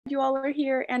you all are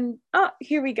here. And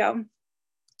here we go.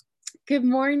 Good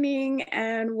morning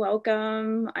and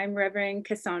welcome. I'm Reverend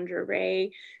Cassandra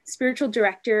Ray, Spiritual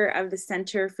Director of the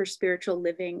Center for Spiritual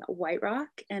Living, White Rock.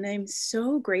 And I'm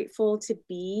so grateful to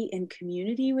be in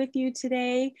community with you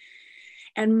today.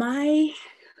 And my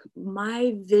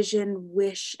vision,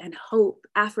 wish, and hope,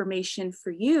 affirmation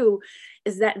for you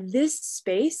is that this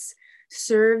space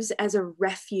serves as a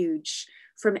refuge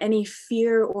from any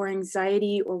fear or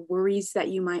anxiety or worries that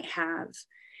you might have.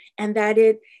 And that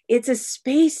it's a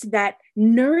space that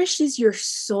nourishes your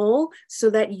soul so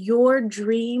that your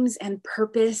dreams and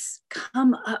purpose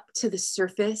come up to the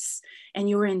surface and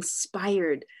you're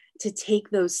inspired to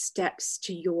take those steps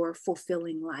to your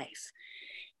fulfilling life.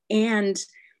 And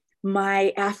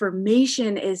my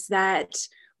affirmation is that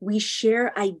we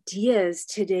share ideas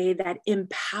today that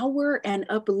empower and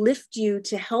uplift you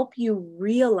to help you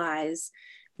realize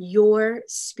your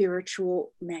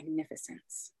spiritual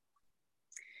magnificence.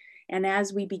 And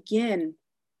as we begin,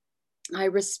 I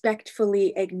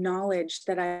respectfully acknowledge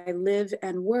that I live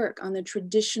and work on the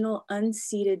traditional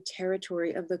unceded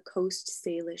territory of the Coast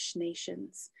Salish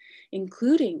nations,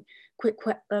 including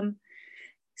Coquitlam,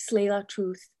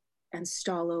 Tsleil-Waututh, and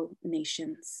Stalo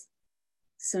nations.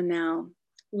 So now,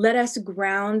 let us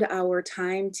ground our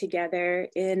time together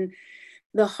in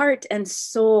the heart and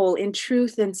soul, in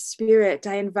truth and spirit.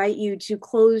 I invite you to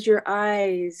close your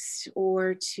eyes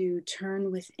or to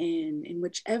turn within in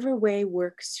whichever way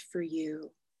works for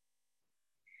you.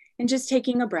 And just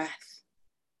taking a breath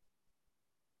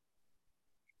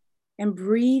and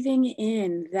breathing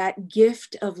in that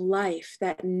gift of life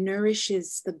that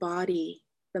nourishes the body,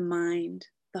 the mind,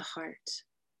 the heart.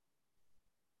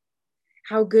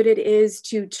 How good it is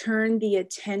to turn the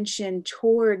attention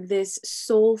toward this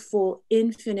soulful,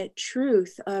 infinite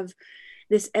truth of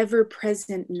this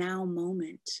ever-present now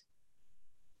moment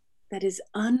that is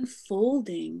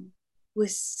unfolding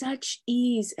with such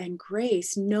ease and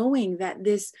grace, knowing that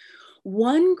this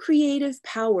one creative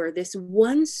power, this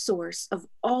one source of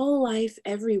all life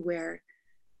everywhere,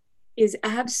 is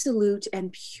absolute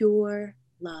and pure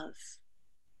love.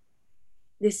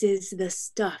 This is the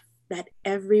stuff that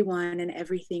everyone and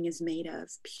everything is made of,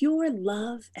 pure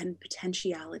love and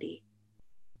potentiality.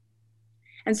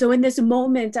 And so in this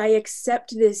moment, I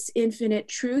accept this infinite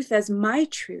truth as my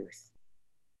truth.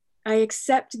 I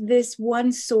accept this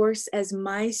one source as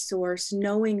my source,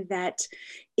 knowing that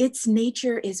its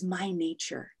nature is my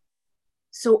nature.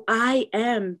 So I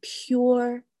am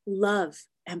pure love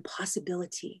and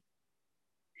possibility.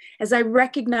 As I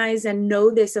recognize and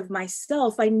know this of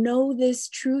myself, I know this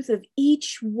truth of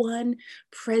each one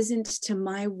present to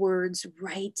my words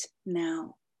right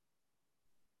now.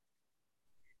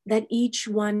 That each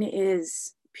one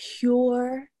is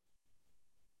pure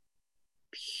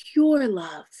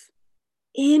love,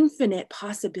 infinite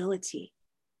possibility.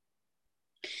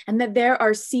 And that there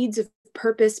are seeds of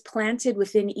purpose planted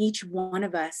within each one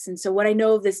of us. And so what I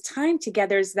know of this time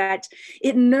together is that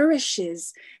it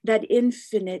nourishes that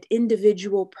infinite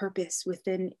individual purpose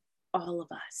within all of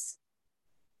us.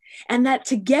 And that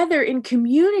together in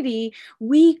community,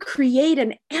 we create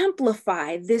and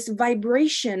amplify this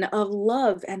vibration of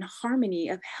love and harmony,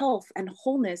 of health and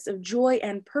wholeness, of joy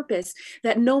and purpose,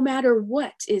 that no matter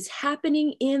what is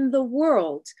happening in the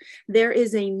world, there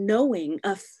is a knowing,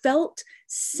 a felt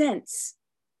sense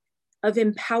of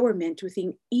empowerment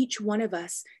within each one of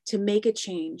us to make a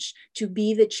change, to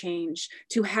be the change,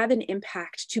 to have an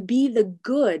impact, to be the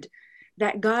good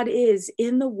that God is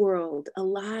in the world,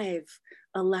 alive,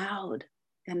 aloud,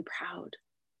 and proud.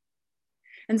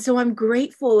 And so I'm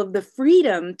grateful of the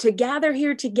freedom to gather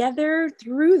here together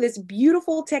through this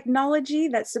beautiful technology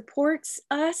that supports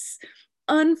us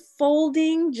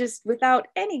unfolding just without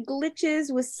any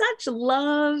glitches, with such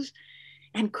love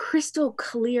and crystal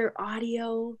clear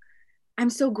audio. I'm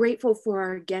so grateful for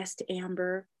our guest,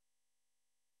 Amber,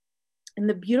 and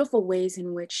the beautiful ways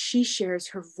in which she shares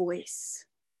her voice,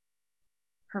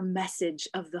 her message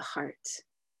of the heart,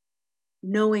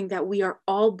 knowing that we are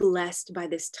all blessed by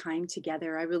this time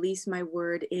together. I release my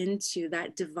word into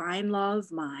that divine law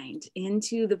of mind,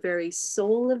 into the very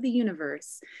soul of the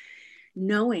universe,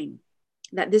 knowing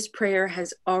that this prayer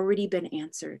has already been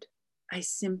answered. I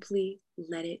simply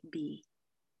let it be,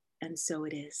 and so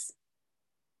it is.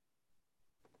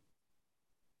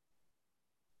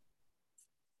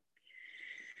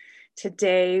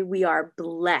 Today, we are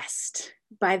blessed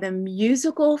by the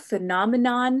musical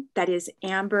phenomenon that is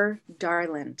Amber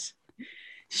Darland.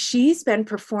 She's been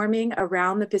performing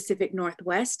around the Pacific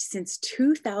Northwest since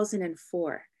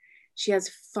 2004. She has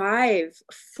 5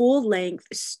 full-length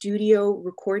studio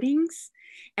recordings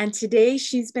And today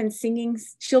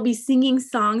she'll be singing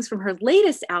songs from her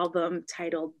latest album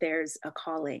titled There's a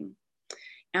Calling.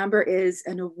 Amber is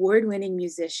an award-winning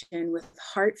musician with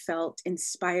heartfelt,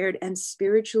 inspired, and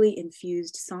spiritually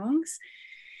infused songs.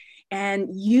 And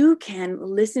you can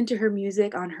listen to her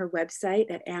music on her website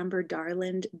at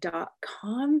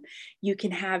amberdarland.com. You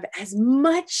can have as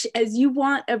much as you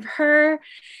want of her.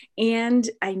 And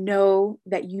I know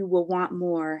that you will want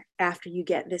more after you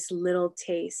get this little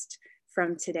taste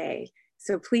from today.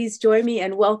 So please join me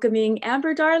in welcoming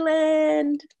Amber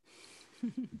Darland.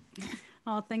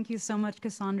 Oh, thank you so much,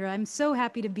 Cassandra. I'm so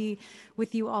happy to be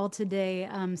with you all today.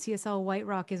 CSL White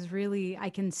Rock is really, I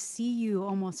can see you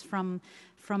almost from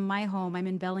my home. I'm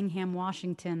in Bellingham,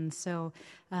 Washington. So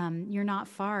you're not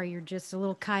far. You're just a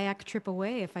little kayak trip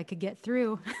away if I could get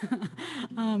through.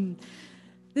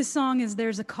 This song is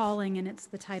There's a Calling, and it's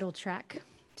the title track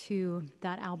to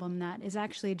that album that is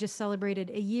actually just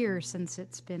celebrated a year since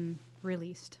it's been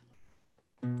released.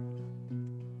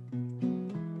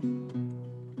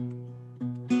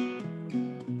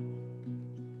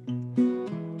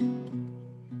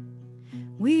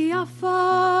 We are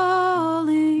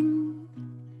falling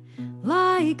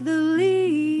like the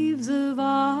leaves of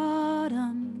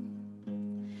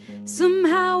autumn,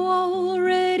 somehow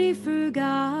already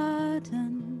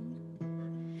forgotten,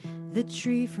 the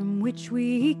tree from which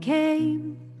we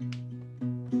came.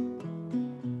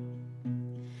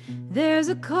 There's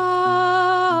a calling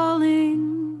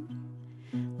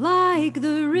like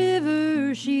the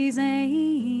river she's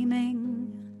aiming,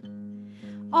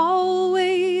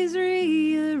 always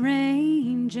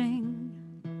rearranging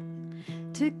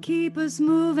to keep us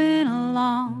moving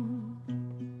along.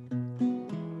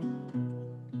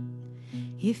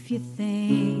 If you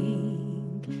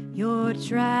think you're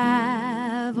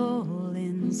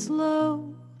traveling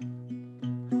slow,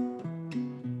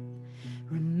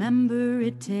 remember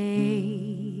it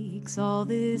takes all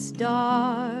this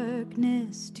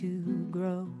darkness to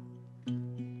grow.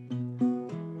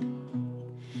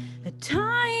 A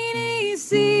tiny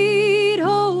seed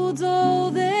holds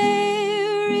all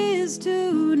there is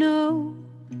to know,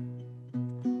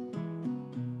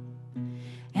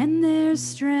 and there's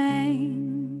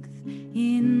strength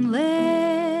in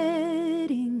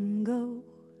letting go.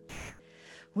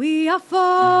 We are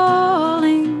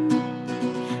falling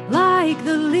like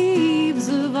the leaves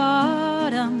of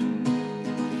autumn,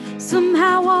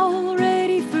 somehow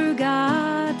already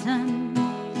forgotten,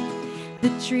 the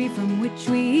tree from which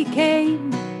we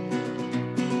came.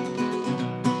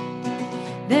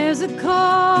 There's a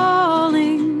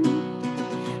calling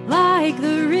like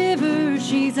the river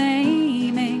she's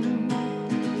aiming,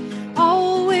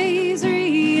 always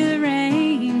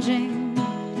rearranging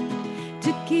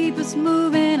to keep us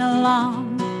moving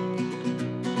along.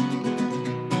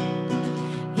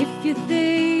 If you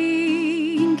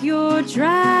think you're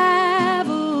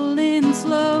traveling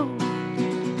slow,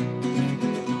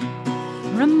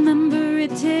 remember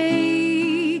it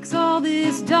takes all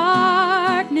this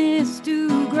darkness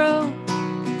to grow.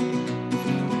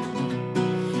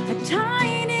 A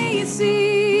tiny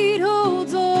seed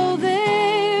holds all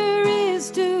there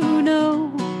is to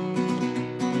know,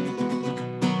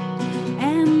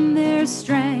 and there's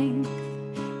strength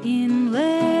in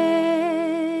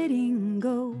letting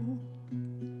go.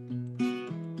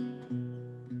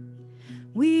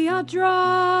 We are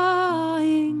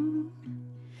drawing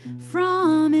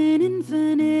from an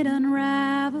infinite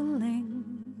unraveling.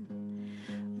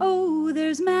 Oh,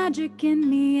 there's magic in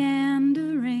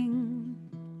meandering.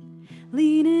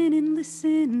 Lean in and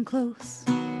listen close.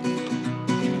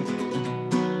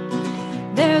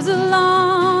 There's a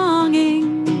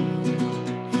longing,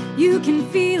 you can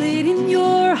feel it in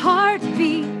your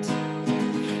heartbeat,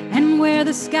 and where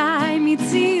the sky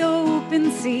meets the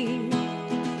open sea,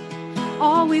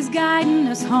 always guiding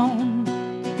us home.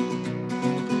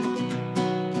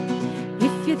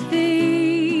 If you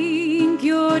think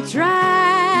you're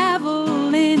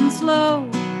traveling slow,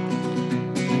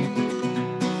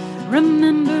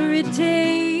 remember it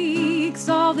takes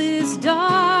all this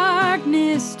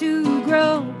darkness to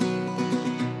grow.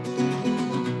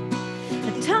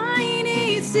 A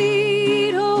tiny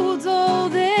seed holds all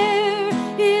there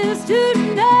is to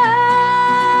know,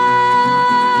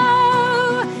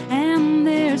 and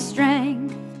there's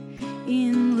strength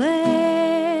in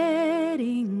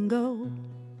letting go.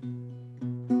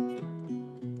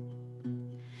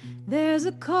 There's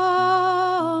a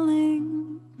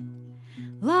calling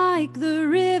like the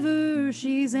river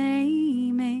she's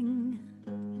aiming,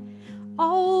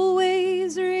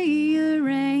 always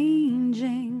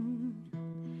rearranging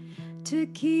to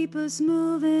keep us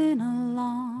moving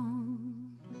along.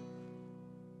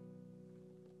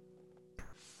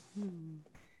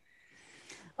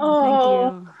 Oh, thank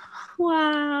Oh, you.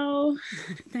 wow.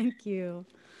 Thank you.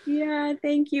 Yeah,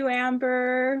 thank you,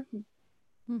 Amber.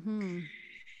 Mm-hmm.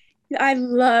 I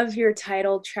love your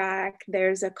title track,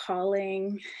 There's a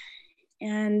Calling.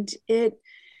 And it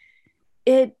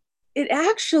it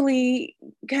actually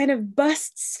kind of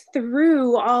busts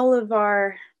through all of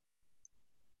our,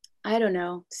 I don't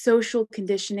know, social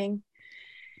conditioning.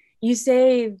 You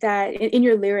say that in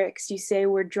your lyrics, you say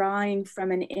we're drawing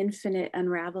from an infinite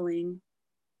unraveling,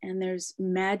 and there's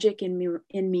magic in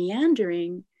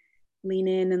meandering. Lean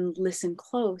in and listen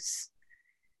close.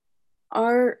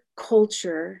 Our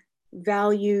culture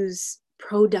values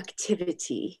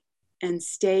productivity and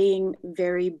staying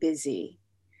very busy.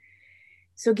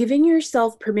 So, giving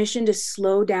yourself permission to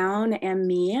slow down and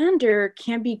meander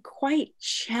can be quite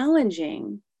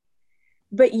challenging.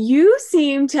 But you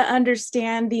seem to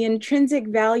understand the intrinsic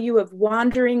value of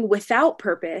wandering without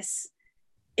purpose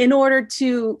in order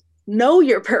to know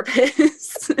your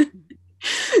purpose.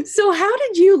 So, how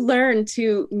did you learn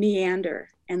to meander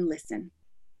and listen?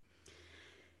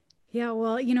 Yeah,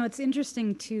 well, it's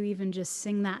interesting to even just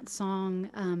sing that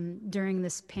song during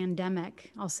this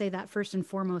pandemic. I'll say that first and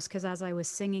foremost, because as I was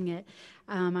singing it,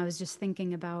 I was just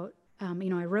thinking about, I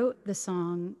wrote the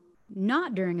song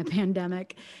not during a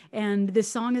pandemic, and this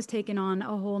song has taken on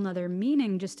a whole nother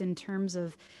meaning just in terms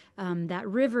of that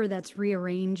river that's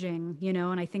rearranging,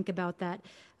 and I think about that.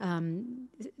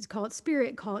 Call it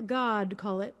spirit, call it God,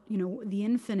 call it, the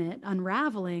infinite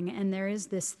unraveling, and there is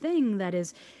this thing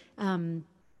Um,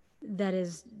 that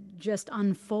is just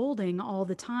unfolding all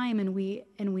the time, and we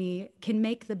can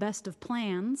make the best of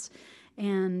plans,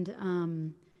 and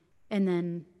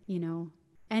then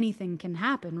anything can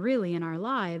happen really in our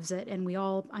lives, and we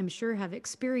all, I'm sure, have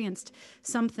experienced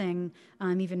something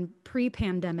even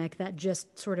pre-pandemic that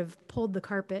just sort of pulled the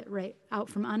carpet right out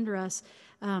from under us.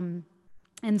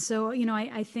 And so,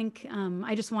 I think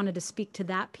I just wanted to speak to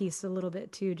that piece a little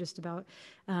bit too, just about,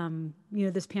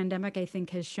 this pandemic, I think,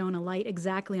 has shown a light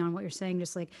exactly on what you're saying.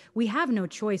 Just like we have no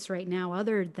choice right now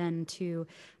other than to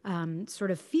sort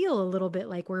of feel a little bit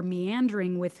like we're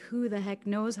meandering with who the heck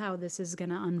knows how this is going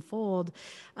to unfold.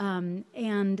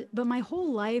 But my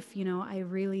whole life, I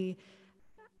really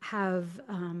have.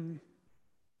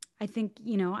 I think,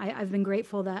 I've been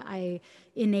grateful that I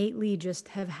innately just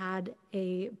have had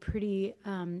a pretty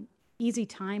easy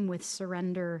time with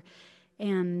surrender.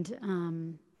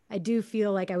 And I do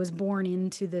feel like I was born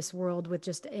into this world with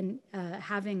just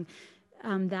having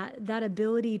that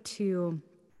ability to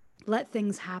let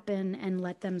things happen and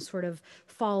let them sort of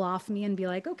fall off me and be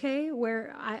like, okay,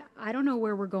 I don't know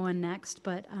where we're going next,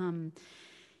 but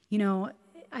you know,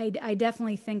 I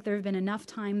definitely think there have been enough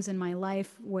times in my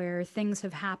life where things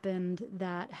have happened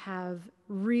that have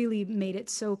really made it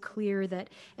so clear that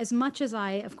as much as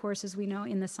of course, as we know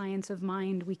in the science of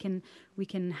mind, we can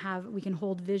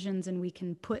hold visions and we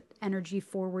can put energy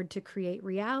forward to create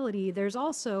reality. There's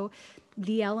also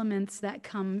the elements that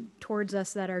come towards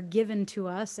us that are given to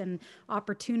us, and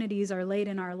opportunities are laid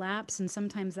in our laps, and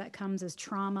sometimes that comes as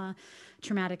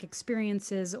traumatic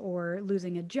experiences, or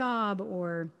losing a job,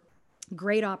 or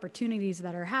great opportunities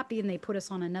that are happy, and they put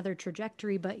us on another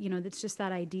trajectory. But it's just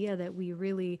that idea that we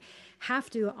really have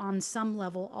to, on some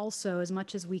level, also, as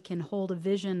much as we can hold a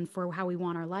vision for how we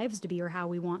want our lives to be or how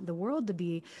we want the world to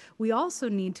be, we also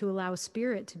need to allow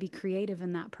spirit to be creative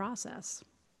in that process.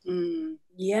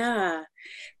 Yeah.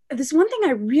 This one thing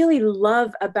I really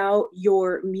love about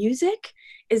your music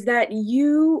is that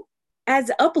you, as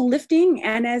uplifting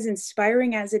and as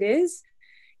inspiring as it is,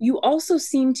 you also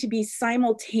seem to be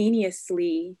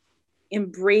simultaneously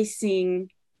embracing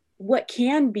what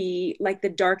can be like the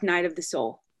dark night of the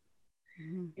soul.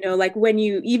 Mhm. Like when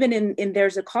you, even in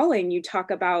There's a Calling, you talk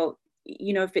about,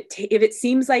 if it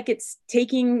seems like it's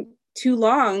taking too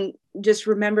long, just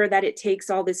remember that it takes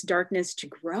all this darkness to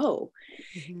grow.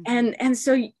 Mhm. And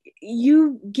so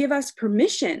you give us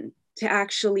permission to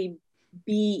actually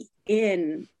be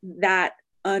in that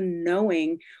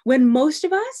unknowing, when most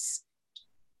of us,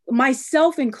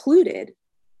 myself included,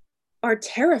 are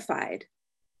terrified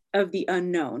of the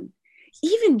unknown.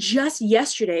 Even just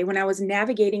yesterday, when I was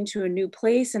navigating to a new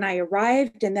place and I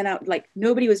arrived, and then like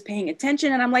nobody was paying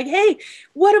attention, and I'm like, hey,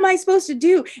 what am I supposed to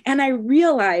do? And I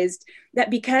realized that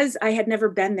because I had never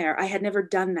been there, I had never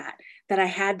done that I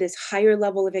had this higher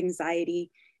level of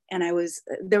anxiety, and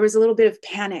there was a little bit of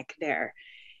panic there.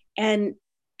 And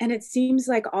it seems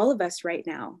like all of us right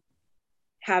now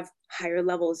have higher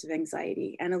levels of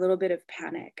anxiety and a little bit of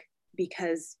panic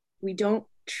because we don't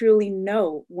truly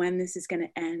know when this is going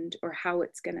to end or how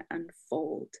it's going to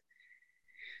unfold.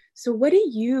 So what do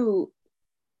you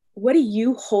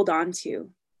hold on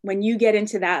to when you get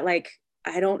into that, like,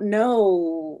 I don't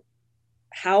know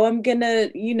how I'm gonna,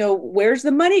 where's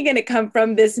the money gonna come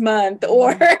from this month?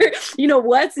 Or,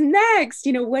 what's next?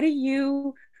 What do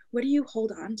you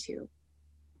hold on to?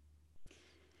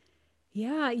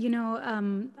 Yeah,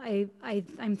 I'm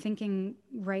thinking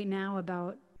right now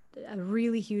about a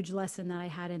really huge lesson that I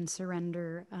had in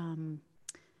surrender.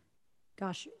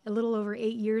 Gosh, a little over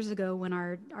 8 years ago when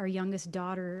our youngest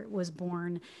daughter was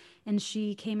born, and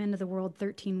she came into the world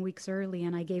 13 weeks early,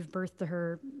 and I gave birth to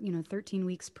her, 13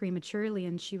 weeks prematurely,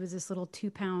 and she was this little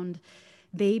 2 pound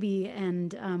baby.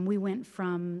 And we went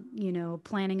from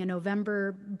planning a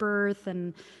November birth,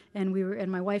 and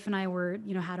my wife and I were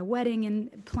had a wedding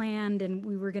and planned, and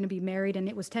we were going to be married, and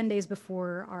it was 10 days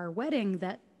before our wedding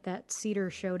that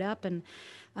Cedar showed up. And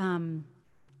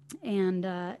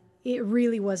it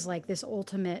really was like this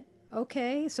ultimate,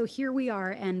 okay, so here we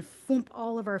are, and foomp,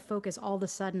 all of our focus all of a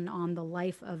sudden on the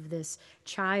life of this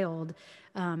child,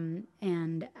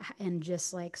 and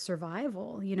just like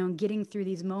survival, getting through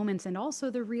these moments, and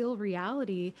also the real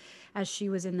reality as she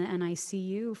was in the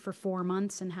NICU for 4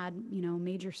 months and had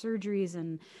major surgeries,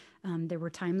 and there were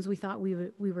times we thought we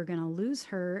were going to lose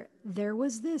her. There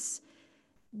was just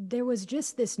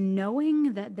this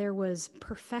knowing that there was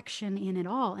perfection in it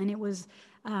all. And it was,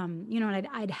 and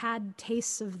I'd had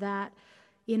tastes of that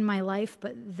in my life,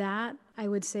 but that I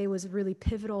would say was really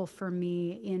pivotal for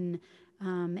me and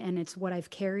it's what I've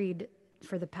carried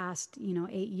for the past,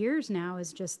 8 years now,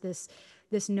 is just this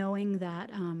knowing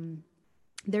that,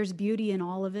 there's beauty in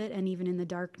all of it, and even in the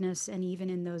darkness, and even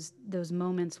in those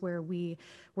moments where we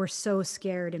were so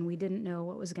scared and we didn't know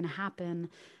what was going to happen.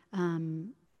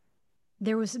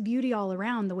 There was beauty all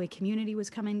around, the way community was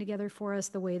coming together for us,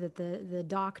 the way that the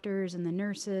doctors and the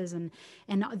nurses and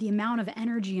the amount of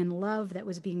energy and love that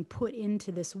was being put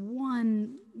into this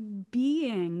one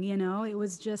being. It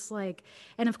was just like,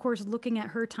 and of course looking at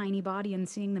her tiny body and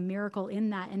seeing the miracle in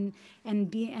that, and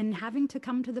having to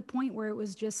come to the point where it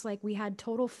was just like we had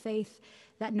total faith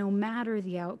that no matter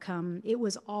the outcome, it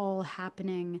was all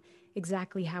happening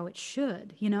exactly how it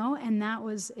should, and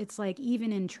it's like,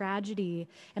 even in tragedy,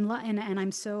 and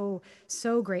I'm so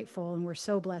grateful, and we're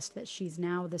so blessed that she's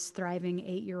now this thriving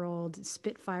 8-year-old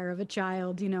spitfire of a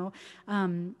child,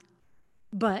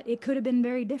 but it could have been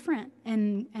very different,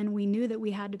 and we knew that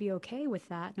we had to be okay with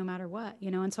that no matter what,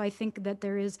 and so I think that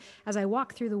there is, as I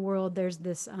walk through the world, there's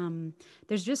this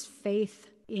there's just faith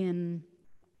in,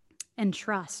 and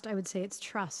trust. I would say it's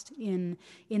trust in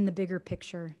the bigger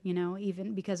picture,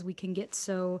 even because we can get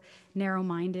so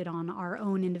narrow-minded on our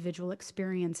own individual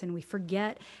experience, and we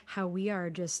forget how we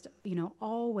are just,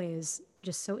 always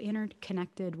just so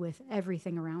interconnected with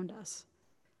everything around us.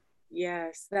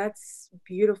 Yes, that's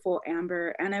beautiful,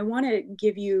 Amber. And I want to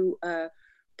give you a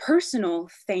personal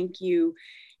thank you,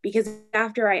 because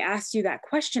after I asked you that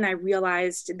question, I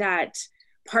realized that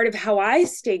part of how I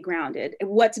stay grounded,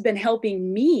 what's been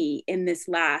helping me in this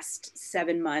last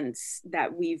 7 months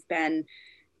that we've been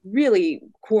really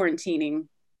quarantining.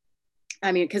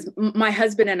 I mean, because my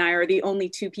husband and I are the only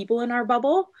two people in our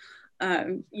bubble,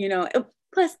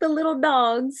 plus the little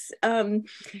dogs.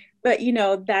 But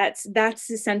that's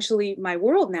essentially my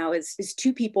world now, is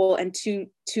two people and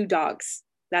two dogs.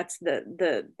 That's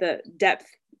the depth,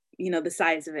 the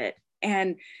size of it.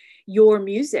 And your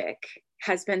music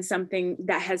has been something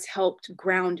that has helped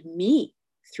ground me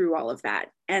through all of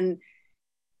that. And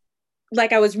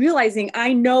like I was realizing,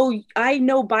 I know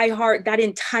by heart that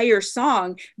entire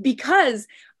song, because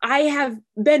I have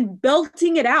been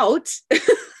belting it out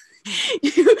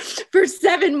for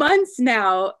 7 months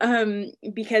now,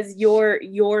 because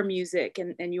your music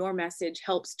and your message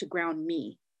helps to ground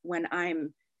me when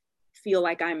I'm feel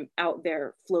like I'm out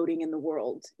there floating in the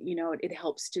world. It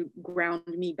helps to ground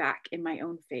me back in my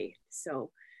own faith.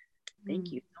 So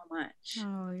thank you so much.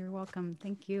 Oh, you're welcome.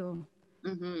 Thank you.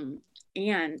 Mm-hmm.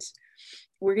 And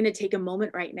we're going to take a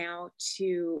moment right now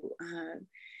to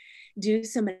do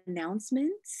some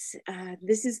announcements.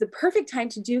 This is the perfect time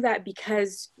to do that,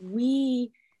 because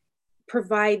we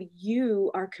provide you,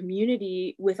 our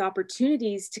community, with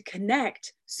opportunities to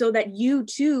connect, so that you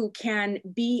too can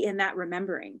be in that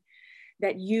remembering,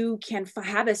 that you can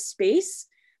have a space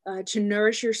to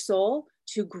nourish your soul,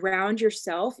 to ground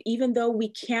yourself. Even though we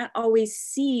can't always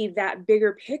see that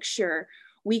bigger picture,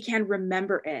 we can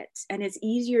remember it. And it's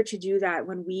easier to do that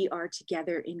when we are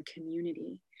together in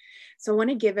community. So I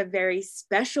want to give a very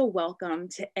special welcome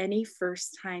to any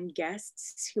first-time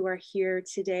guests who are here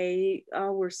today.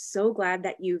 Oh, we're so glad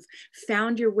that you've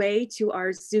found your way to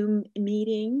our Zoom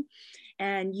meeting,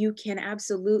 and you can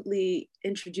absolutely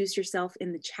introduce yourself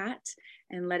in the chat,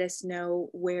 and let us know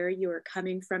where you're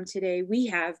coming from today. We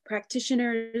have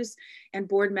practitioners and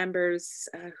board members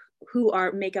who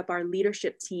make up our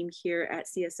leadership team here at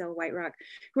CSL White Rock,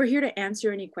 who are here to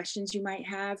answer any questions you might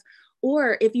have.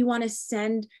 Or if you want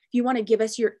to give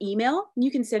us your email,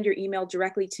 you can send your email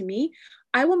directly to me.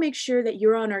 I will make sure that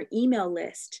you're on our email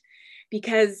list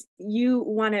because you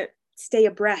want to stay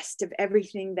abreast of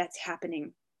everything that's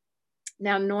happening.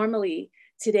 Now, normally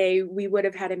today we would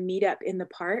have had a meetup in the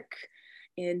park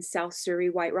in South Surrey,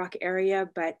 White Rock area,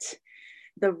 but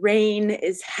the rain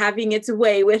is having its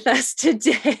way with us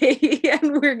today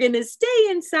and we're going to stay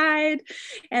inside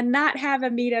and not have a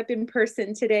meetup in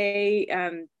person today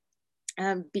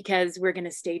because we're going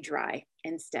to stay dry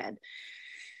instead.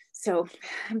 So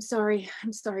I'm sorry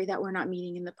that we're not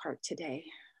meeting in the park today.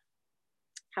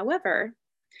 However,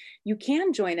 you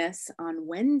can join us on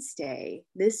Wednesday,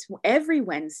 every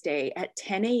Wednesday at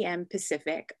 10 a.m.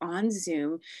 Pacific on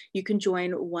Zoom. You can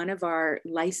join one of our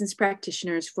licensed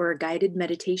practitioners for a guided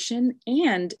meditation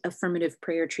and affirmative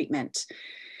prayer treatment.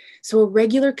 So a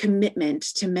regular commitment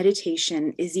to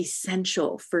meditation is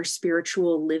essential for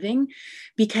spiritual living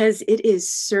because it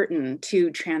is certain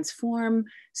to transform,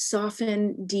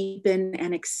 soften, deepen,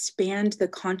 and expand the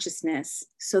consciousness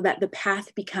so that the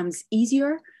path becomes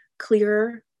easier,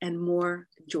 clearer, and more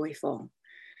joyful.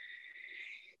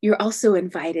 You're also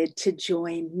invited to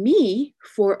join me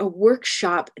for a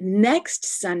workshop next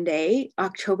Sunday,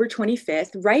 October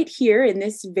 25th, right here in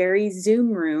this very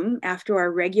Zoom room after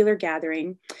our regular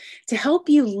gathering, to help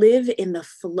you live in the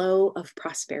flow of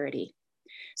prosperity.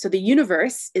 So the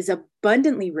universe is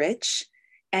abundantly rich,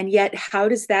 and yet how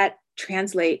does that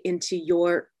translate into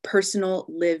your personal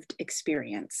lived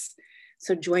experience?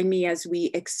 So join me as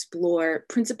we explore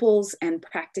principles and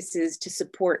practices to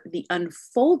support the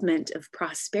unfoldment of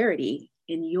prosperity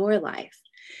in your life.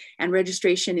 And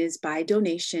registration is by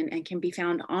donation and can be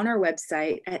found on our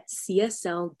website at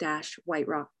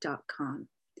csl-whiterock.com.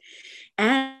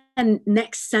 And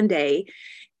next Sunday,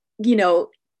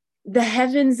 the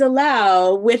heavens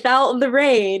allow, without the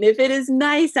rain, if it is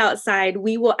nice outside,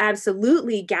 we will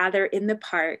absolutely gather in the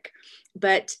park,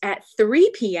 but at 3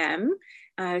 p.m.,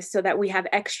 so that we have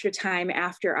extra time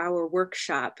after our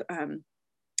workshop.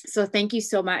 So thank you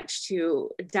so much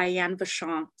to Diane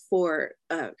Vachon for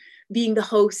being the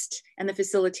host and the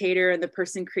facilitator and the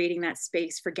person creating that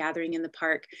space for gathering in the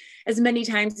park. As many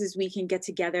times as we can get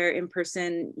together in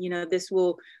person, this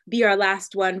will be our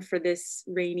last one for this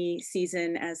rainy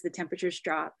season as the temperatures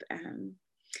drop.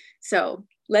 So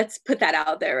let's put that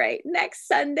out there, right? Next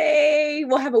Sunday,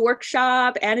 we'll have a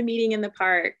workshop and a meeting in the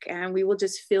park, and we will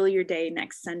just fill your day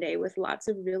next Sunday with lots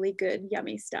of really good,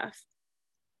 yummy stuff.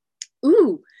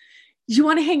 Ooh, you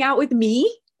want to hang out with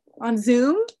me on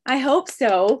Zoom? I hope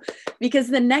so, because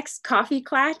the next Coffee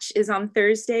Clatch is on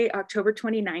Thursday, October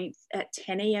 29th at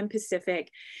 10 a.m.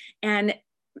 Pacific. And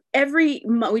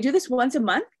we do this once a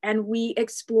month, and we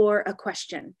explore a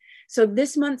question. So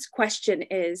this month's question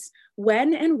is,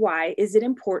 when and why is it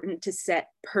important to set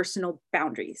personal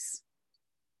boundaries?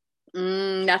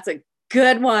 That's a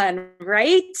good one,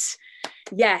 right?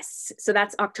 Yes. So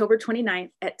that's October 29th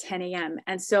at 10 a.m.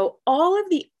 And so all of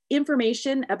the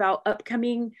information about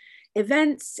upcoming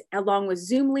events, along with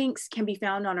Zoom links, can be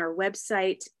found on our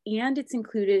website, and it's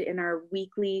included in our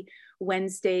weekly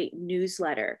Wednesday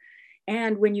newsletter.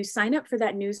 And when you sign up for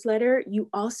that newsletter, you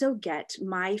also get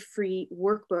my free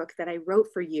workbook that I wrote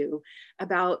for you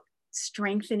about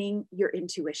strengthening your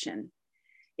intuition.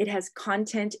 It has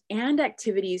content and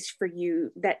activities for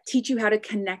you that teach you how to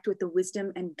connect with the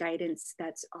wisdom and guidance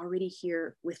that's already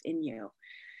here within you.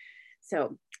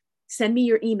 So send me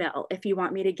your email if you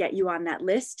want me to get you on that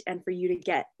list and for you to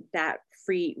get that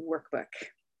free workbook.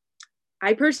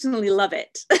 I personally love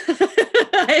it.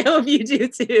 I hope you do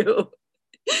too.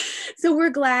 So we're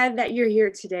glad that you're here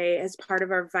today as part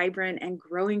of our vibrant and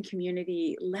growing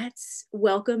community. Let's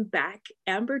welcome back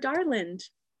Amber Darland.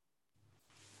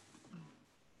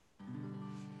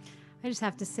 I just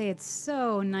have to say, it's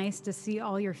so nice to see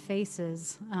all your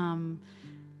faces. In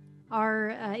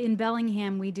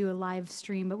Bellingham, we do a live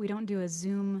stream, but we don't do a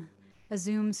Zoom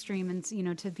stream.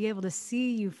 And, to be able to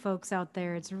see you folks out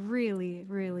there, it's really,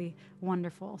 really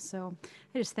wonderful. So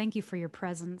I just thank you for your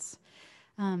presence.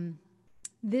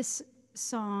 This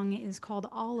song is called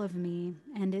All of Me,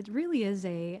 and it really is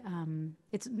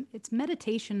it's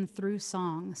meditation through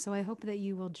song. So I hope that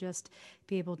you will just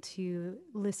be able to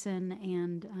listen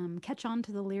and catch on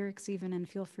to the lyrics even, and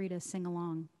feel free to sing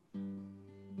along.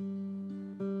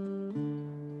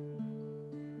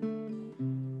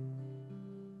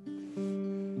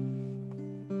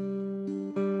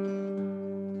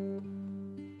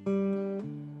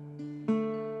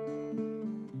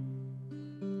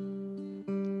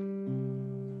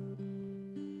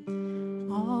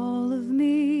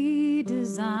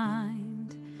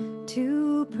 designed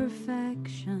to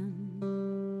perfection.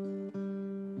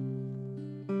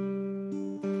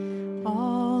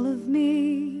 All of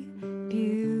me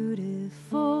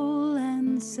beautiful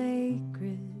and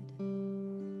sacred.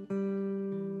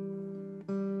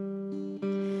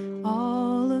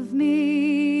 All of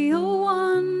me a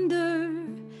wonder,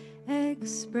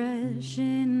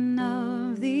 expression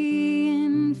of the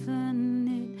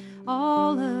infinite.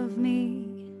 All of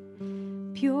me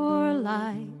pure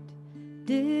light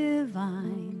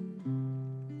divine.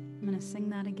 I'm going to sing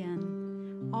that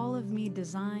again. All of me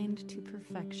designed to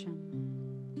perfection.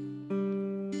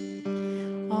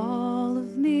 All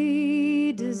of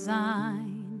me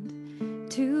designed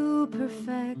to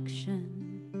perfection.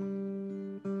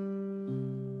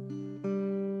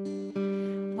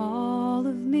 All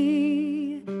of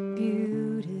me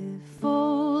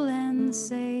beautiful and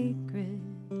sacred.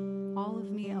 All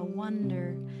of me a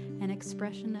wonder, an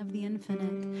expression of the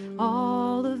infinite.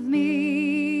 All of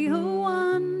me a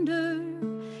wonder,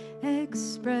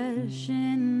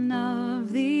 expression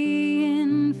of the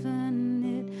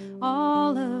infinite.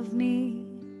 All of me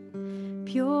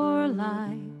pure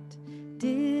light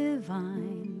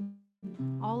divine.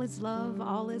 All is love,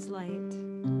 all is light.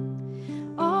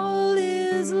 All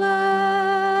is love,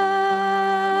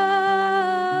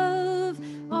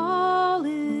 all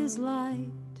is light.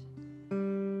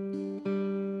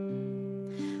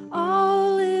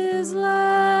 All is love,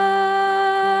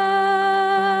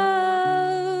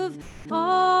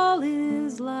 all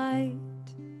is light.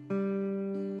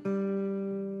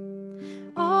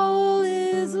 All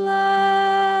is love,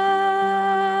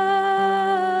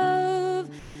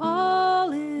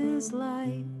 all is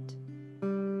light.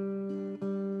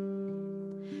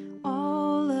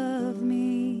 All of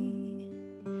me,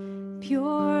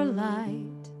 pure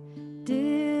light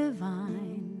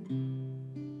divine.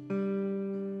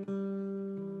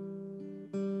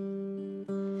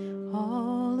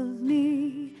 All of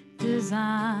me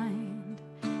designed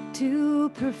to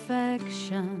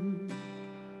perfection.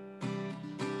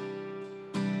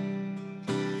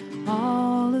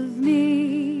 All of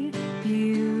me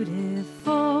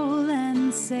beautiful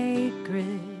and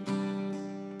sacred.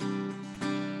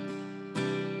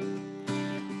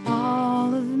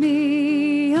 All of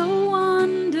me a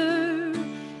wonder,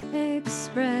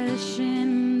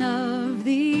 expression of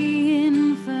the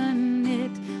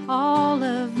infinite. All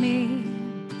of me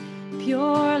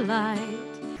pure light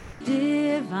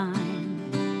divine.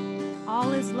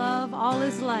 All is love, all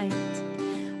is light.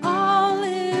 All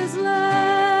is love,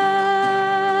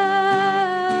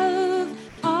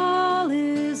 all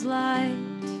is light.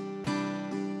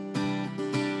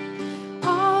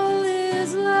 All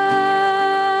is love,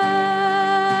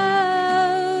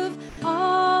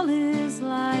 all is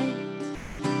light.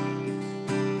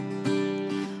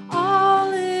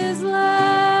 All is love,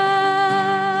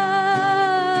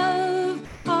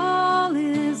 all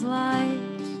is light.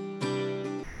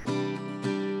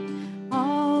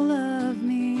 All of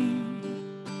me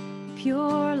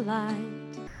pure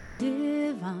light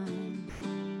divine.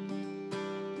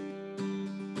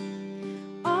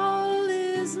 All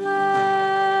is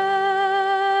love,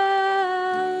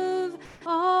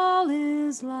 all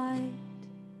is light.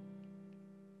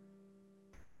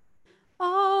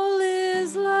 All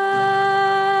is love,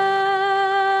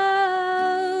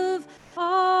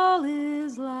 all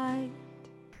is light.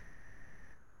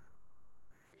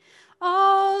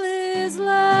 All is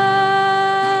love,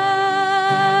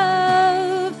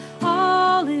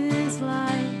 all is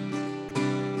light.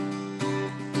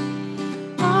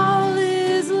 All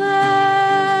is love,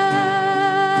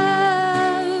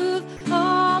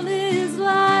 all is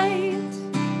light.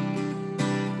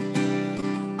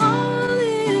 All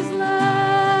is love,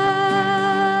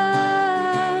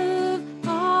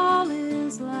 all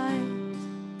is light.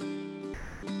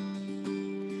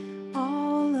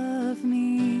 All of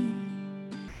me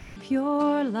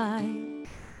pure light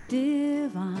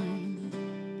divine.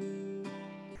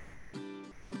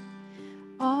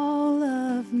 All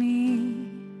of me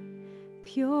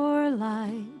pure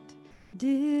light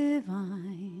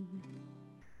divine.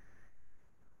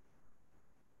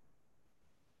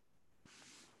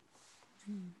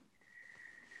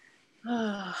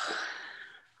 Oh,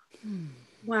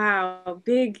 wow.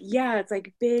 Big, yeah, it's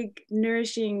like big,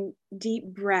 nourishing, deep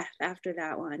breath after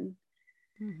that one.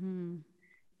 Mm-hmm.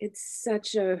 It's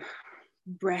such a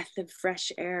breath of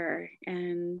fresh air.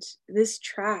 And this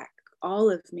track, All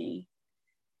of Me,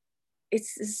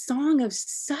 it's a song of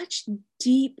such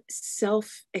deep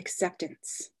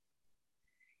self-acceptance.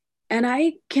 And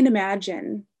I can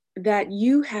imagine that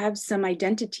you have some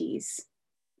identities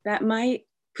that might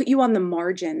put you on the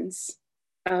margins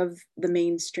of the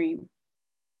mainstream.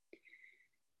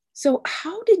 So,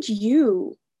 how did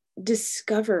you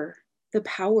discover the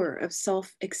power of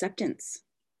self-acceptance?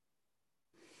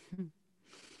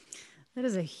 That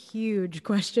is a huge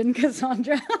question,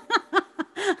 Cassandra.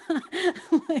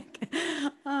 like,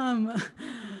 um,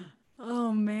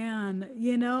 oh man,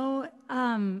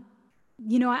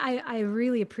 I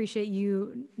really appreciate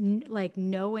you like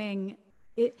knowing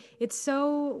it. It's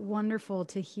so wonderful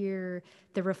to hear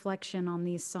the reflection on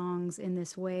these songs in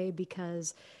this way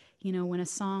because, when a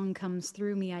song comes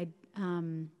through me,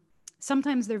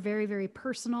 sometimes they're very, very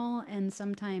personal, and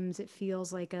sometimes it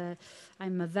feels like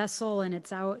I'm a vessel and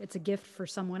it's a gift for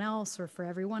someone else or for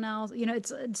everyone else.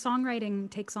 It's songwriting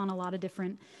takes on a lot of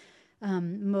different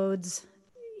modes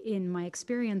in my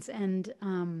experience, and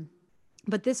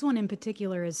but this one in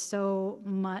particular is so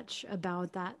much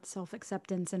about that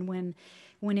self-acceptance. And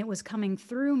when it was coming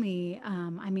through me,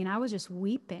 I was just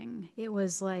weeping. It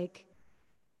was like,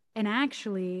 and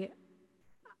actually,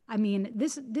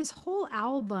 this whole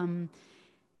album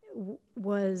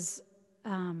was,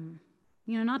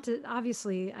 not to,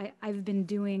 obviously I've been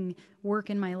doing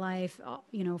work in my life,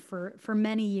 for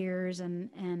many years,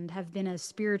 and have been a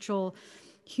spiritual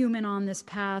human on this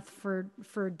path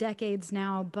for decades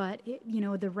now. But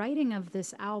the writing of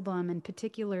this album, and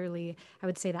particularly, I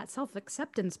would say that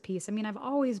self-acceptance piece. I've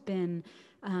always been,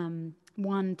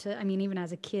 one to, even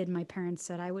as a kid, my parents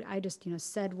said I just,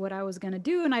 said what I was going to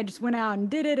do, and I just went out and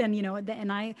did it. And,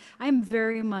 I'm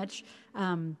very much,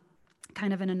 kind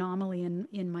of an anomaly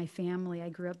in my family. I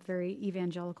grew up very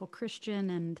evangelical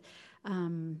Christian,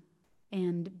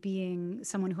 and being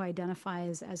someone who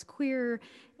identifies as queer,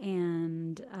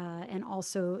 and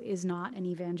also is not an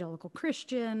evangelical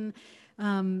Christian,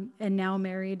 and now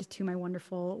married to my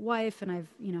wonderful wife, and I've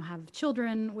have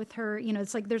children with her.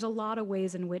 It's like there's a lot of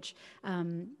ways in which,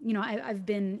 I've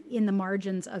been in the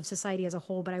margins of society as a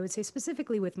whole, but I would say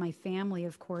specifically with my family,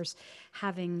 of course,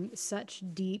 having such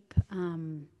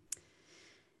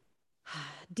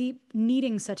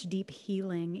needing such deep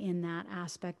healing in that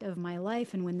aspect of my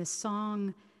life. And when this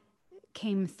song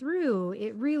came through,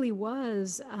 it really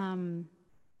was,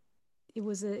 it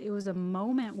was a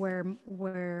moment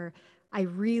where I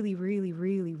really, really,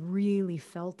 really, really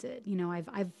felt it.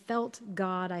 I've felt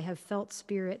God. I have felt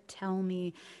Spirit tell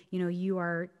me, you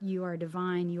are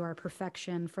divine, you are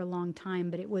perfection, for a long time.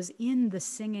 But it was in the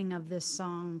singing of this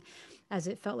song, as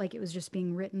it felt like it was just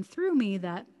being written through me,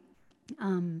 that,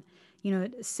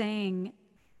 saying,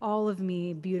 all of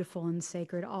me beautiful and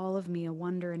sacred, all of me a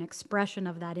wonder, an expression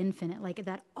of that infinite, like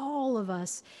that all of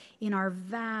us in our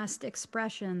vast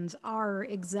expressions are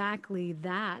exactly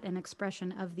that, an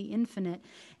expression of the infinite,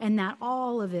 and that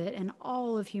all of it and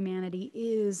all of humanity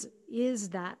is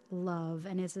that love,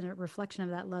 and is a reflection of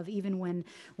that love, even when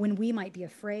we might be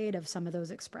afraid of some of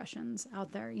those expressions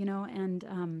out there,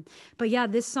 and but yeah,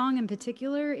 this song in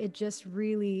particular, it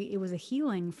was a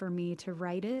healing for me to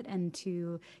write it, and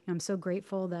to, I'm so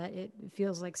grateful that it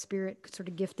feels like Spirit sort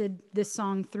of gifted this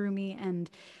song through me, and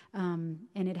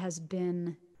it has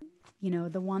been,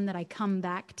 the one that I come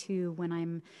back to when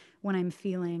I'm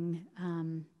feeling,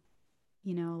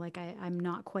 like I'm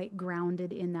not quite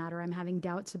grounded in that, or I'm having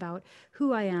doubts about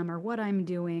who I am or what I'm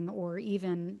doing, or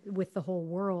even with the whole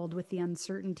world, with the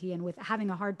uncertainty, and with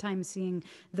having a hard time seeing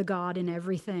the God in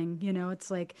everything. It's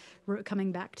like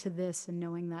coming back to this and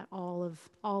knowing that all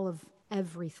of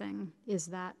everything is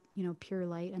that, pure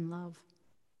light and love.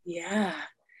 Yeah.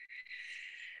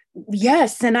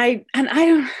 Yes, and I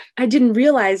didn't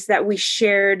realize that we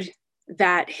shared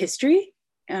that history,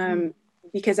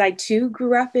 because I too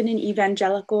grew up in an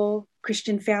evangelical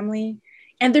Christian family,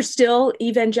 and there's still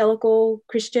evangelical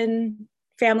Christian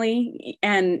family,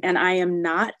 and I am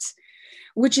not,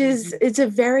 which is, it's a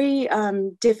very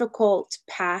difficult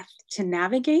path to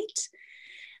navigate,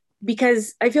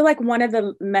 because I feel like one of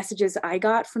the messages I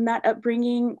got from that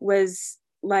upbringing was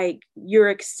like, your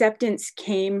acceptance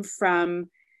came from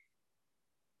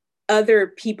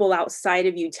other people outside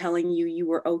of you telling you you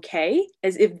were okay.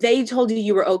 As if they told you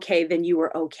you were okay, then you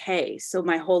were okay. So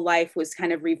my whole life was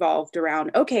kind of revolved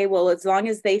around, okay, well, as long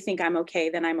as they think I'm okay,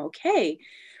 then I'm okay.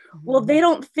 Well, they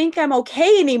don't think I'm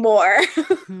okay anymore.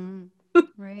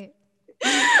 Right.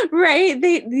 Right.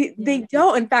 They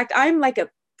don't. In fact, I'm like a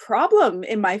problem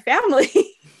in my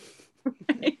family.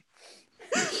 Right?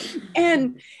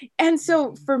 And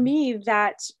so for me,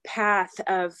 that path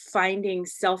of finding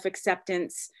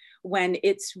self-acceptance when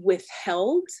it's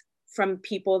withheld from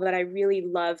people that I really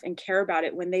love and care about,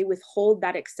 it, when they withhold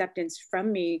that acceptance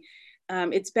from me,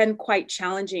 it's been quite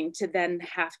challenging to then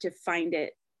have to find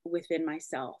it within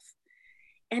myself.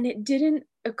 And it didn't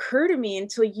occur to me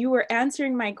until you were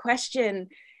answering my question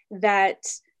that,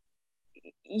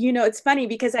 you know, it's funny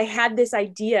because I had this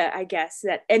idea, I guess,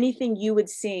 that anything you would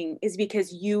sing is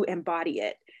because you embody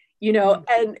it, you know,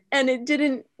 and it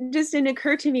didn't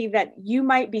occur to me that you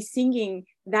might be singing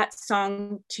that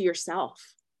song to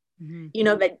yourself. You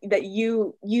know, that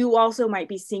you also might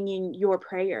be singing your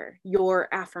prayer, your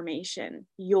affirmation,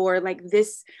 your like,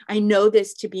 this, I know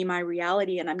this to be my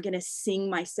reality, and I'm going to sing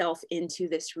myself into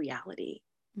this reality.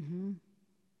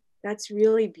 That's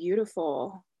really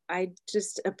beautiful. I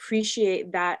just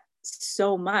appreciate that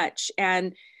so much.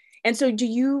 And so do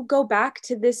you go back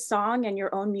to this song and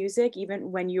your own music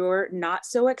even when you're not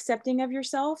so accepting of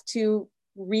yourself, to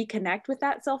reconnect with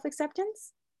that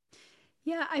self-acceptance?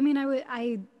 Yeah, I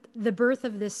mean, the birth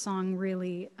of this song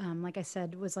really, like I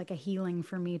said, was like a healing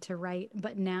for me to write.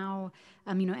 But now,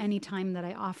 you know, anytime that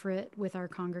I offer it with our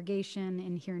congregation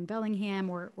and here in Bellingham,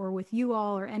 or with you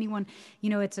all or anyone, you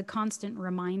know, it's a constant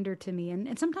reminder to me.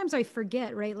 And sometimes I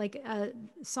forget, right? Like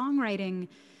songwriting,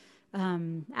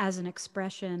 as an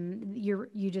expression,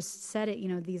 you just said it, you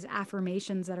know, these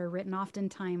affirmations that are written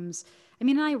oftentimes. I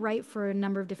mean, I write for a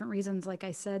number of different reasons. Like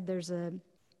I said,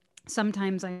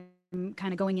 sometimes I'm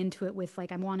kind of going into it with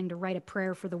like, I'm wanting to write a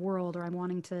prayer for the world,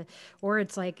 or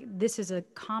it's like, this is a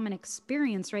common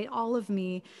experience, right? All of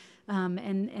me,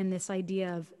 and this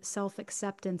idea of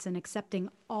self-acceptance and accepting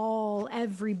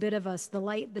every bit of us, the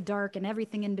light, the dark, and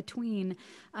everything in between.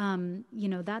 You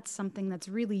know, that's something that's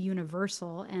really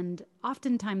universal. And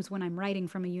oftentimes when I'm writing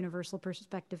from a universal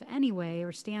perspective anyway,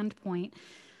 or standpoint,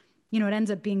 you know, it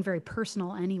ends up being very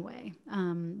personal anyway.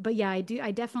 But yeah, I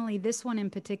definitely, this one in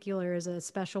particular is a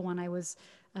special one. I was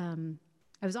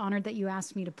honored that you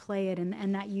asked me to play it,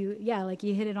 and that like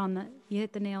you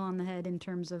hit the nail on the head in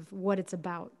terms of what it's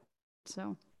about.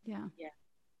 So, yeah.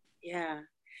 Yeah.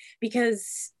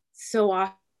 Because so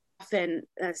often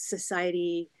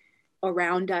society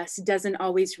around us doesn't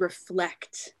always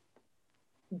reflect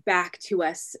back to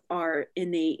us our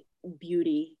innate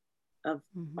beauty of,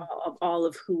 of all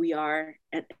of who we are,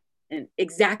 and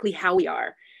exactly how we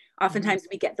are. Oftentimes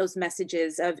we get those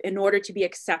messages of, in order to be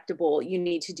acceptable, you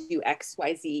need to do X,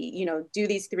 Y, Z, you know, do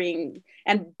these things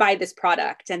and buy this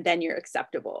product and then you're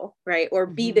acceptable, right? Or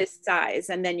be this size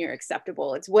and then you're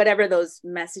acceptable. It's whatever those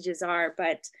messages are.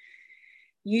 But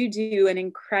you do an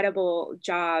incredible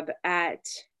job at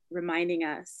reminding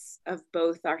us of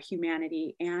both our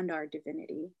humanity and our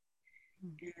divinity.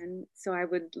 And so I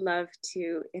would love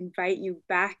to invite you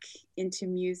back into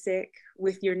music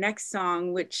with your next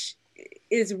song, which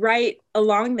is right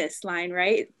along this line,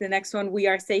 right? The next one, We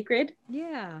Are Sacred.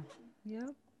 Yeah.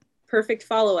 Yep. Perfect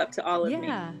follow-up to All of Me.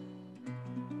 Yeah.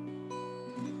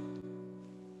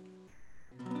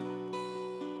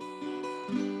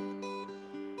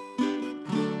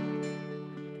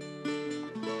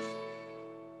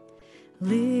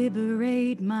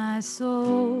 Liberate my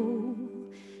soul.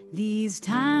 These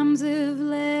times have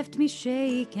left me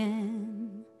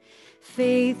shaken.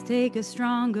 Faith, take a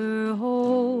stronger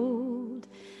hold.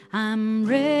 I'm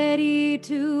ready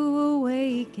to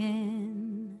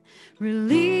awaken.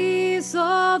 Release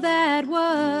all that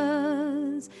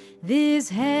was. This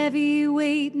heavy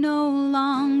weight no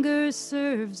longer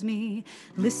serves me.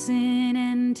 Listen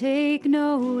and take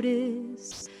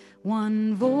notice.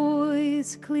 One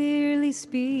voice clearly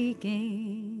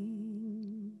speaking.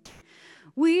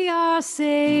 We are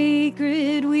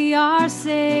sacred, we are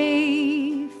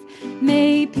safe.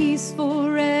 May peace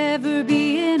forever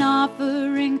be an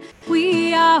offering.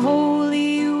 We are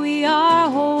holy, we are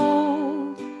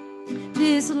whole.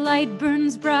 This light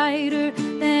burns brighter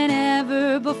than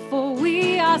ever before.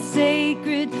 We are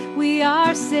sacred, we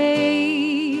are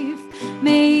safe.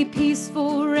 May peace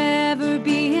forever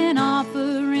be an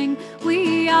offering.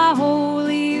 We are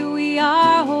holy, we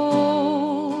are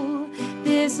whole.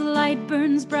 This light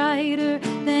burns brighter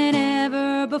than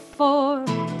ever before.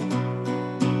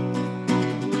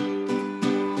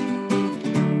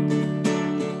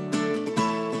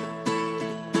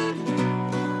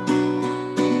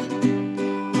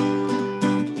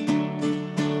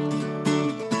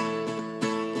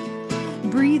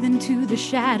 Breathe into the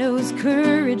shadows,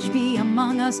 courage be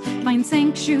among us. Find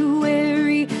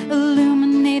sanctuary,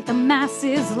 illuminate the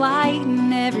masses,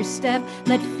 lighten every step,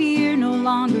 let fear no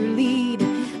longer lead.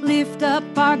 Lift up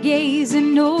our gaze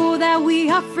and know that we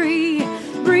are free.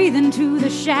 Breathe into the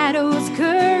shadows,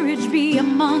 courage be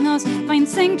among us. Find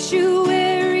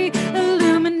sanctuary,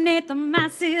 illuminate the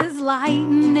masses,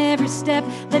 lighten every step,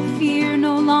 let fear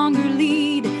no longer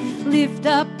lead. Lift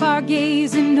up our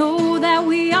gaze and know that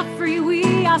we are free.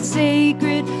 We are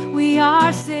sacred, we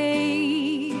are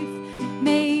safe.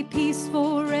 May peace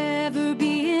forever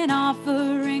be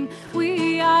offering.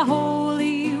 We are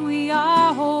holy, we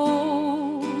are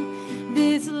whole.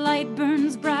 This light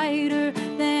burns brighter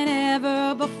than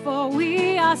ever before.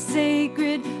 We are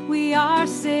sacred, we are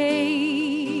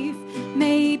safe.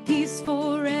 May peace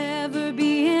forever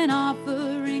be an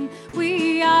offering.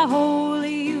 We are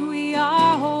holy, we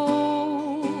are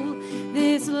whole.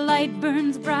 This light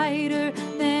burns brighter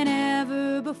than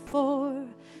ever before.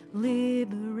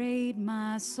 Liberate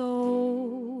my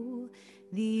soul.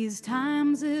 These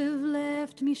times have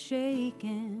left me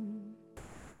shaken.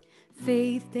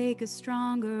 Faith take a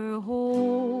stronger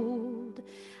hold.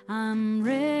 I'm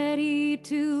ready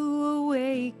to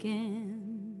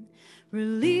awaken.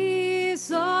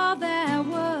 Release all that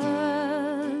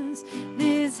was.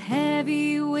 This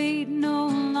heavy weight no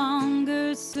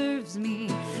longer serves me.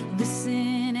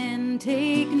 Listen and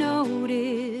take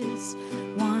notice.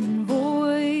 One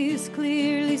voice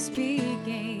clearly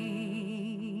speaking.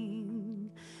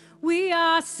 We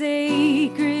are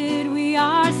sacred, we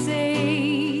are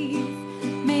safe.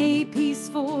 May peace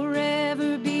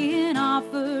forever be an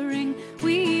offering.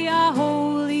 We are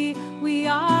holy, we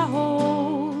are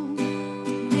whole.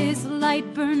 This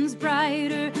light burns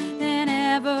brighter than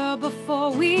ever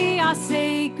before. We are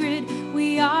sacred,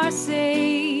 we are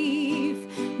safe.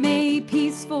 May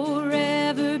peace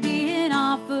forever be an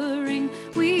offering.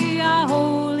 We are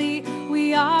holy,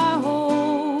 we are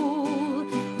whole.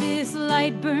 This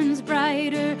light burns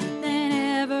brighter than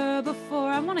ever before.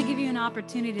 I want to give you an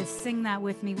opportunity to sing that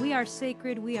with me. We are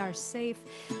sacred, we are safe.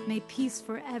 May peace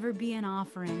forever be an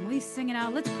offering. We sing it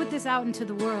out. Let's put this out into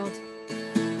the world.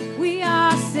 We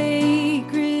are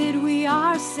sacred, we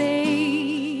are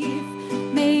safe.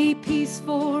 May peace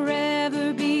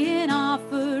forever be an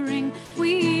offering.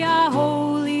 We are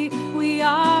holy, we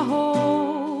are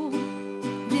whole.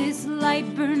 This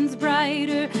light burns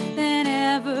brighter than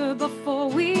ever before.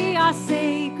 We are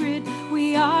sacred,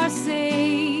 we are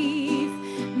safe.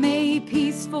 May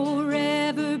peace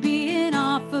forever be an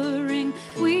offering.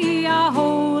 We are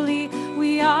holy,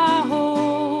 we are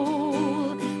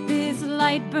whole. This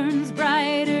light burns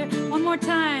brighter. One more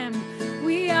time.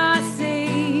 We are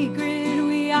sacred,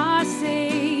 we are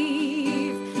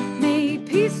safe. May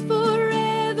peace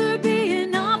forever be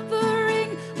an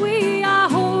offering. We are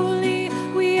holy,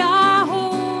 we are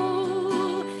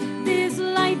whole. This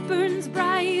light burns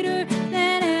brighter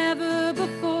than ever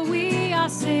before. We are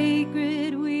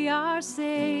sacred, we are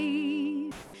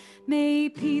safe. May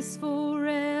peace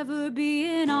forever be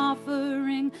an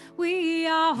offering. We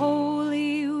are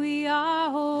holy, we are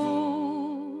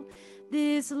whole.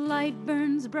 This light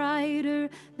burns brighter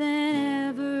than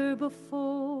ever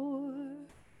before.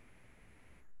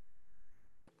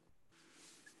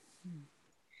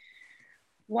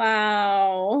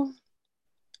 Wow.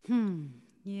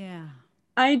 Yeah.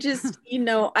 I just,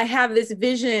 I have this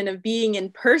vision of being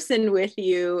in person with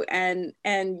you and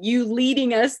you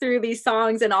leading us through these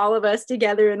songs and all of us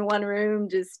together in one room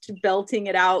just belting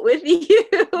it out with you.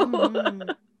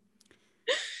 Mm-hmm.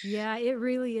 Yeah, it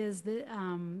really is the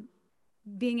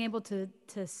being able to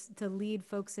lead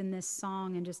folks in this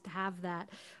song and just have that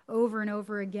over and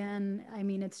over again. I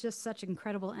mean, it's just such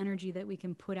incredible energy that we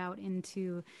can put out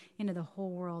into the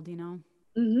whole world,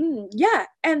 Mm-hmm. Yeah,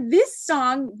 and this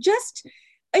song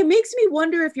it makes me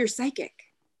wonder if you're psychic.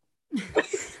 I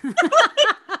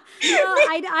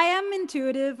am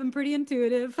intuitive. I'm pretty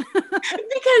intuitive.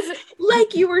 Because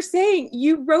like you were saying,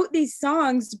 you wrote these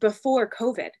songs before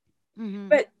COVID. Mm-hmm.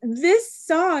 But this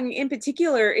song in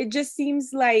particular, it just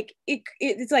seems like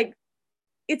it's like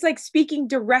speaking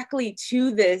directly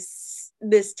to this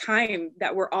time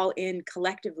that we're all in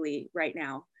collectively right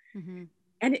now. Mm-hmm.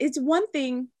 And it's one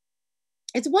thing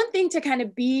to kind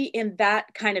of be in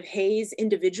that kind of haze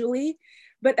individually,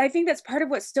 but I think that's part of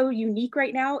what's so unique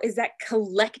right now is that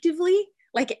collectively,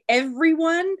 like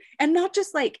everyone, and not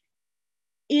just like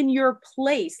in your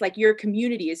place, like your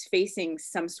community is facing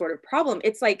some sort of problem.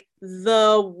 It's like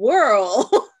the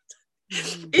world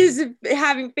is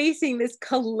facing this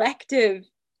collective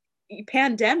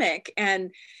pandemic,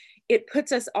 and it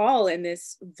puts us all in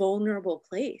this vulnerable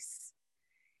place.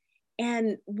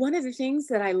 And one of the things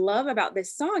that I love about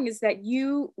this song is that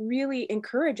you really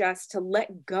encourage us to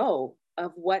let go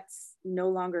of what's no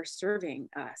longer serving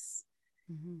us.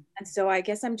 Mm-hmm. And so I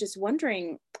guess I'm just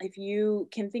wondering if you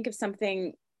can think of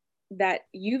something that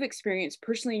you've experienced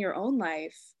personally in your own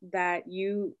life that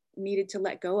you needed to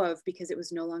let go of because it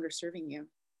was no longer serving you.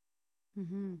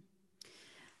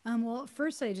 Mm-hmm. Well,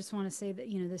 first, I just want to say that,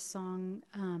 this song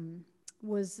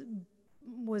was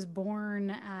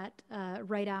born at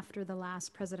right after the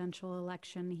last presidential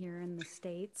election here in the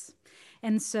States.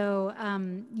 And so,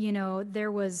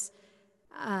 there was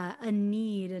a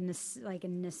need and like a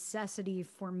necessity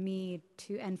for me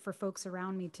to, and for folks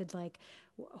around me to like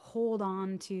hold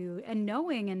on to, and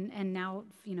knowing, and now,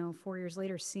 you know, 4 years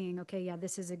later, seeing, okay, yeah,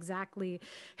 this is exactly,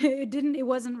 it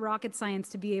wasn't rocket science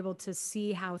to be able to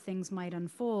see how things might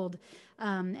unfold.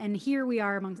 And here we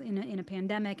are in a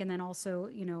pandemic. And then also,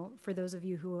 you know, for those of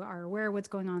you who are aware of what's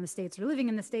going on in the States or living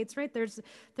in the States, right, there's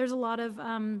a lot of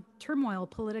turmoil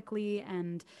politically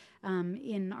and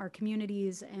in our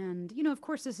communities. And, you know, of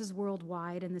course, this is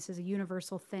worldwide and this is a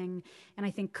universal thing. And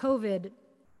I think COVID,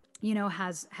 you know,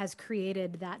 has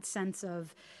created that sense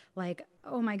of like,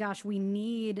 oh my gosh, we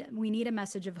need a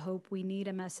message of hope. We need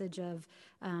a message of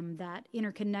that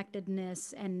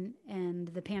interconnectedness, and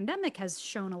the pandemic has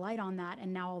shown a light on that.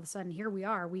 And now all of a sudden, here we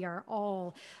are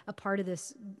all a part of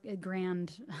this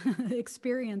grand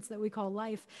experience that we call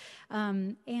life.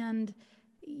 And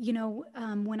you know,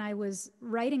 when I was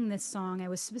writing this song, I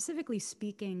was specifically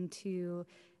speaking to,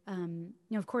 you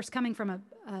know, of course, coming from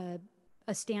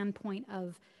a standpoint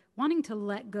of wanting to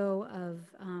let go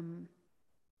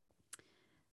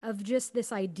of just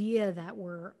this idea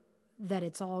that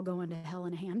it's all going to hell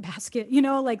in a handbasket, you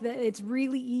know, like that it's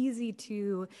really easy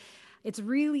to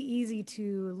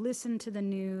listen to the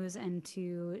news and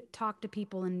to talk to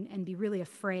people and be really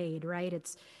afraid, right?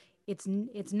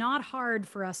 It's not hard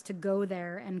for us to go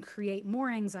there and create more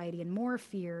anxiety and more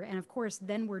fear. And of course,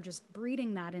 then we're just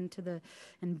breathing that into the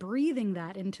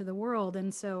world.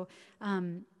 And so,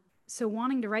 so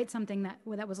wanting to write something that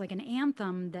was like an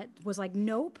anthem that was like,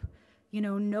 nope, you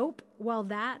know, nope. Well,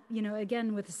 that, you know,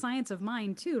 again, with the science of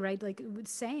mind too, right? Like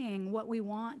saying what we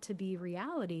want to be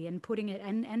reality and putting it,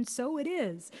 and so it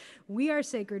is. We are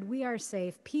sacred, we are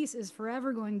safe. Peace is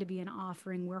forever going to be an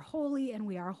offering. We're holy and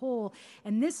we are whole.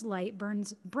 And this light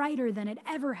burns brighter than it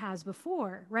ever has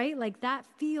before, right? Like that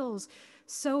feels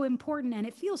so important and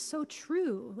it feels so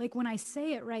true. Like when I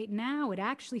say it right now, it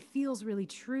actually feels really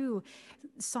true.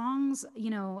 Songs, you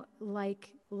know,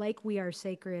 like We Are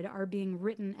Sacred are being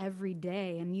written every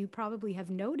day. And you probably have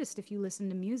noticed if you listen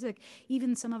to music,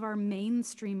 even some of our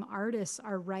mainstream artists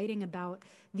are writing about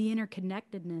the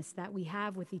interconnectedness that we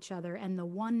have with each other and the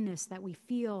oneness that we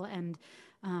feel. And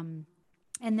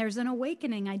there's an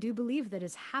awakening, I do believe, that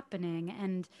is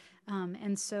happening.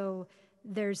 And so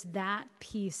there's that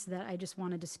piece that I just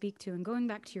wanted to speak to. And going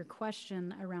back to your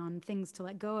question around things to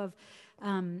let go of,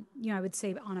 you know, I would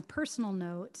say on a personal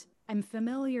note, I'm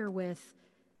familiar with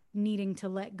needing to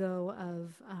let go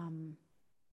of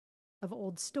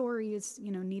old stories,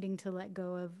 you know, needing to let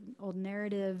go of old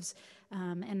narratives,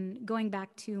 and going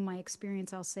back to my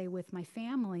experience, I'll say with my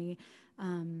family,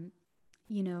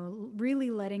 you know, really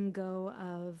letting go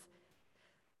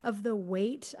of the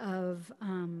weight of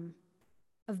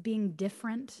being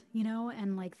different, you know,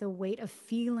 and like the weight of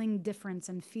feeling difference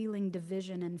and feeling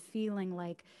division and feeling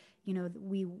like, you know,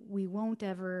 we won't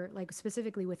ever, like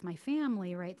specifically with my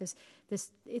family, right? This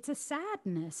it's a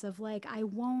sadness of like, I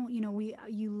won't, you know,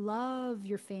 you love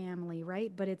your family,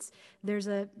 right? But there's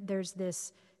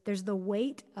the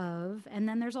weight of, and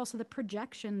then there's also the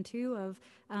projection too of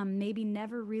maybe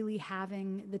never really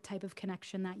having the type of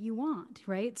connection that you want,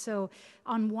 right? So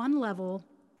on one level,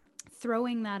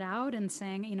 throwing that out and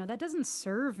saying, you know, that doesn't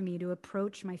serve me to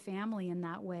approach my family in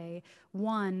that way.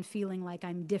 One, feeling like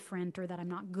I'm different or that I'm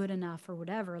not good enough or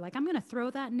whatever. Like I'm going to throw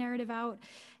that narrative out.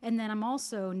 And then I'm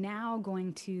also now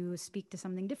going to speak to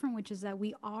something different, which is that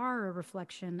we are a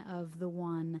reflection of the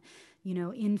one, you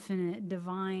know, infinite,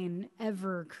 divine,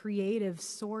 ever creative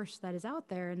source that is out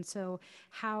there. And so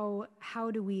how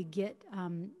do we get,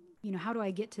 you know, how do I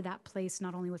get to that place,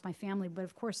 not only with my family, but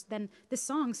of course, then this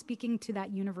song speaking to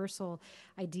that universal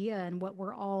idea and what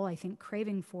we're all, I think,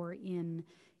 craving for in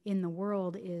the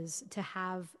world is to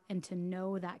have and to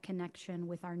know that connection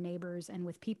with our neighbors and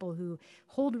with people who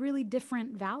hold really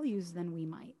different values than we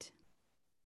might.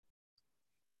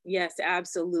 Yes,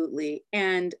 absolutely.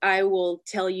 And I will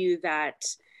tell you that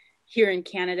here in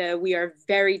Canada, we are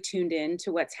very tuned in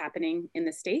to what's happening in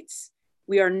the States.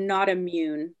 We are not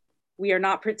immune. We are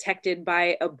not protected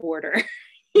by a border.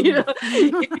 You know,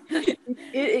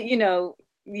 you know,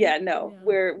 yeah, no,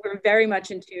 we're very much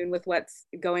in tune with what's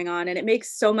going on. And it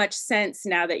makes so much sense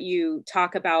now that you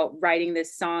talk about writing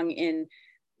this song in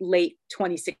late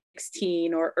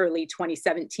 2016 or early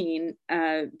 2017,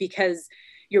 because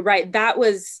you're right. That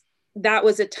was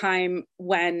a time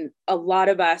when a lot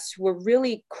of us were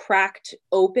really cracked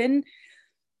open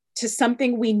to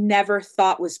something we never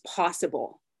thought was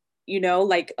possible. You know,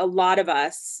 like a lot of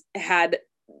us had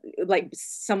like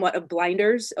somewhat of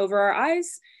blinders over our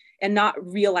eyes and not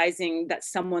realizing that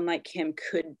someone like him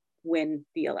could win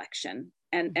the election.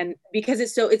 And because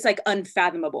it's like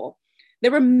unfathomable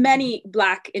There were many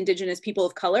Black, Indigenous people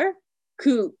of color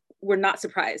who were not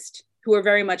surprised, who were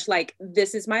very much like,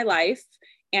 this is my life,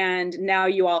 and now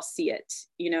you all see it,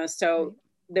 you know? So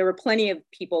there were plenty of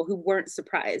people who weren't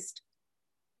surprised.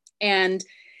 And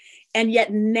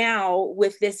yet now,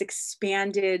 with this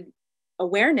expanded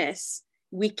awareness,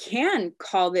 we can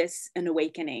call this an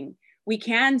awakening. We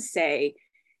can say,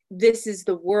 this is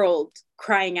the world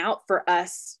crying out for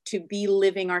us to be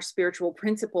living our spiritual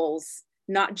principles,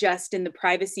 not just in the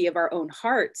privacy of our own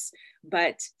hearts,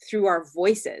 but through our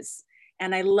voices.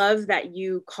 And I love that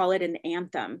you call it an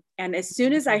anthem. And as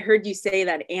soon as I heard you say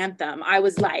that anthem, I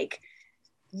was like,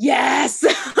 yes,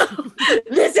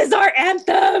 this is our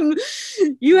anthem.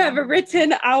 You have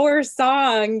written our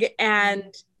song.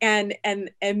 And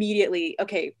immediately,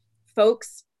 okay,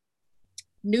 folks,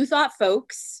 New Thought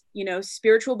folks, you know,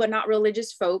 spiritual but not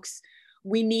religious folks,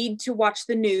 we need to watch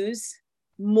the news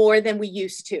more than we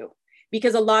used to.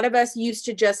 Because a lot of us used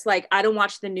to just like, I don't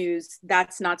watch the news.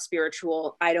 That's not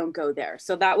spiritual. I don't go there.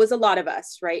 So that was a lot of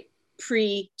us, right?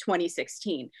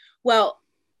 Pre-2016. Well,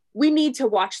 we need to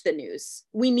watch the news.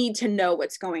 We need to know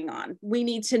what's going on. We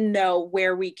need to know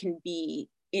where we can be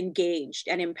engaged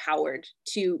and empowered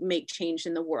to make change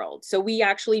in the world. So we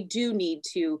actually do need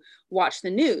to watch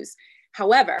the news.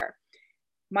 However,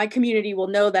 my community will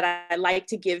know that I like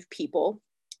to give people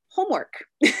homework.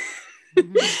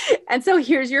 And so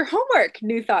here's your homework,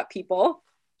 New Thought people.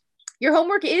 Your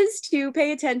homework is to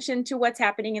pay attention to what's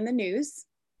happening in the news.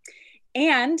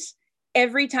 And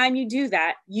every time you do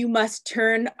that, you must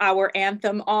turn our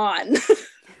anthem on.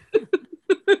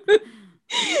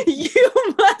 You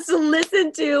must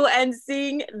listen to and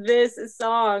sing this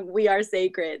song, We Are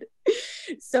Sacred,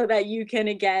 so that you can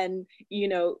again, you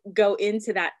know, go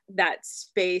into that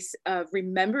space of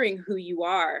remembering who you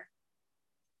are.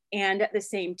 And at the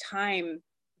same time,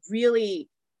 really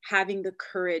having the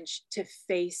courage to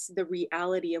face the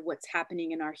reality of what's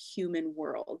happening in our human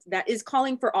world that is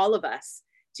calling for all of us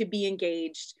to be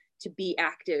engaged, to be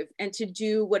active, and to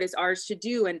do what is ours to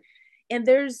do. And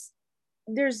there's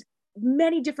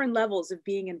many different levels of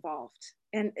being involved,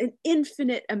 and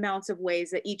infinite amounts of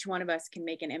ways that each one of us can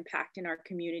make an impact in our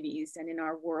communities and in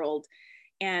our world.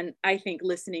 And I think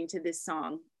listening to this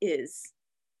song is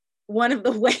one of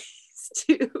the ways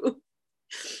to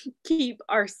keep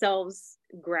ourselves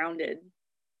grounded.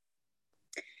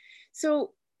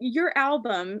 So your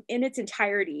album in its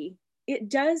entirety, it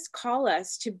does call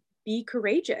us to be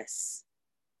courageous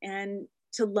and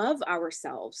to love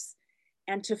ourselves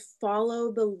and to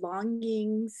follow the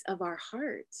longings of our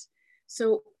hearts.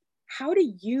 So how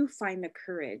do you find the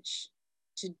courage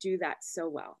to do that so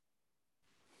well?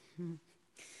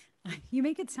 You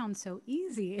make it sound so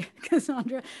easy,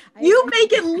 Cassandra. You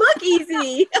make it look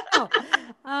easy.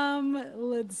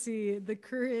 Let's see. The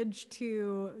courage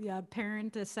to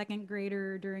parent a second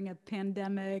grader during a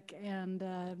pandemic, and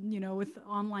you know, with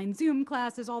online Zoom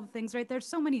classes, all the things, right? There's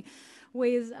so many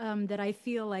ways that I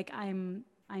feel like I'm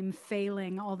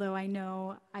failing, although I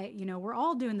know we're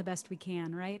all doing the best we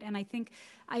can, right? And I think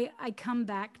I come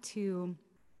back to,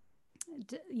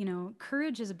 you know,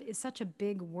 courage is such a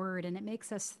big word, and it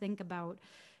makes us think about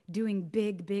doing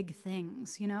big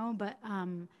things, you know, but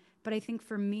I think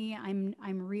for me, I'm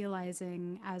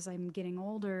realizing as I'm getting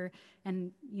older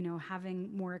and, you know,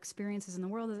 having more experiences in the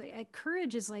world,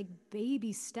 courage is like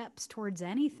baby steps towards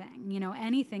anything, you know,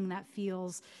 anything that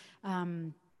feels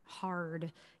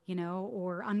hard, you know,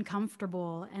 or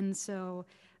uncomfortable. And so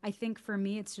I think for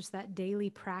me, it's just that daily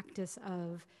practice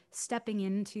of stepping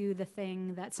into the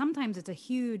thing that sometimes it's a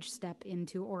huge step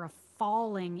into, or a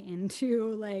falling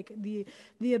into like the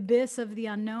abyss of the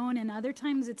unknown. And other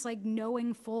times it's like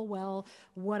knowing full well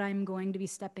what I'm going to be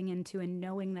stepping into and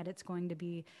knowing that it's going to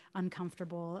be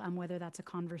uncomfortable, whether that's a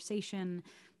conversation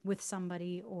with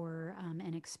somebody or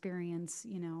an experience,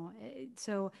 you know.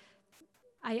 So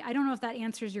I don't know if that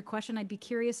answers your question. I'd be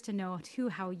curious to know too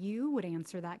how you would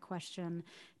answer that question,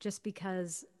 just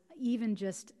because even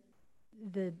just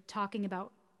the talking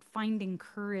about finding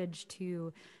courage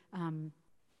to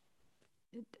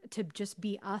just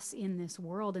be us in this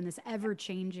world, in this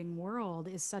ever-changing world,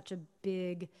 is such a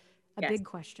big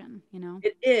question, you know?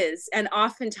 It is. And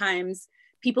oftentimes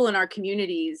people in our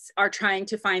communities are trying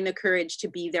to find the courage to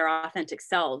be their authentic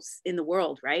selves in the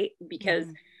world, right? Because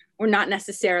we're not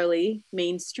necessarily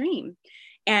mainstream.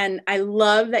 And I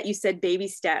love that you said baby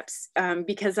steps,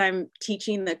 because I'm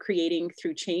teaching the Creating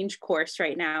Through Change course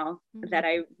right now that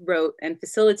I wrote and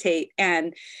facilitate.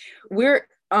 And we're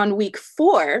on week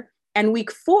 4, and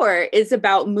week 4 is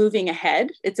about moving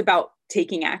ahead. It's about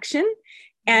taking action.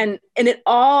 And it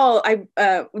all,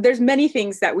 there's many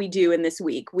things that we do in this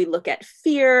week. We look at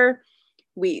fear,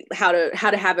 how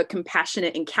to have a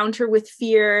compassionate encounter with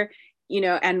fear,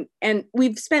 and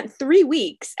we've spent 3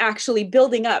 weeks actually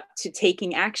building up to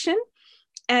taking action.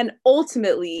 And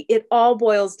ultimately, it all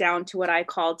boils down to what I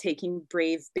call taking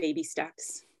brave baby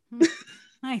steps.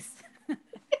 Nice.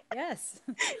 Yes.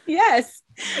 Yes,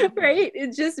 right?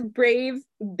 It's just brave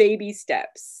baby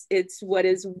steps. It's what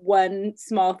is one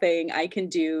small thing I can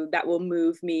do that will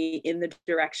move me in the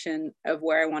direction of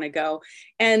where I want to go.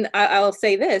 And I'll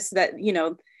say this, that,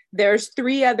 there's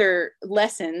 3 other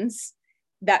lessons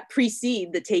that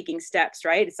precede the taking steps,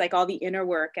 right? It's like all the inner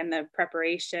work and the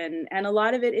preparation. And a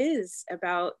lot of it is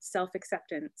about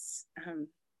self-acceptance,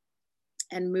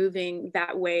 and moving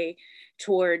that way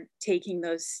toward taking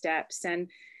those steps. And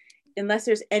unless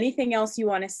there's anything else you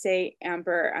want to say,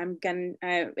 Amber,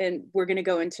 and we're gonna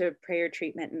go into prayer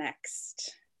treatment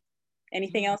next.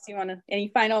 Anything else you want to? Any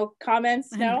final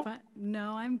comments? No.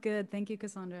 No, I'm good. Thank you,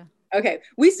 Cassandra. Okay,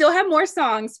 we still have more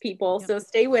songs, people, Yep. so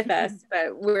stay with us,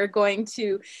 but we're going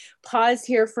to pause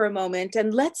here for a moment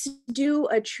and let's do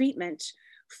a treatment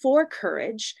for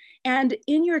courage. And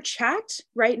in your chat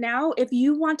right now, if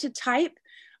you want to type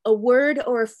a word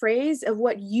or a phrase of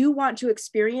what you want to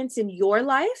experience in your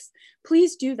life,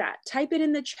 please do that. Type it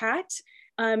in the chat.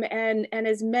 And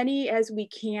as many as we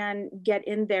can get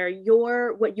in there,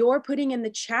 what you're putting in the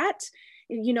chat,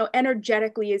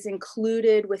 energetically is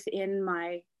included within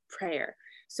my prayer.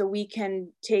 So we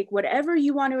can take whatever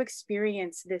you want to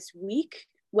experience this week,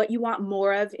 what you want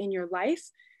more of in your life,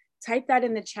 type that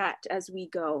in the chat as we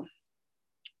go.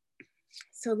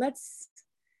 So let's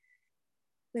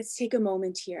take a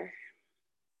moment here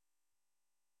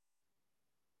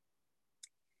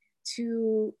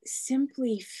to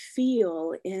simply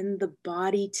feel in the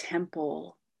body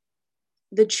temple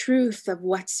the truth of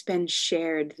what's been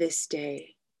shared this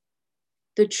day,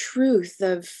 the truth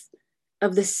of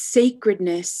the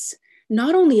sacredness,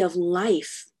 not only of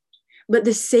life, but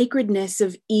the sacredness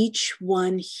of each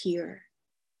one here.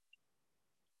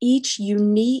 Each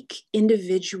unique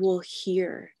individual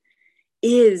here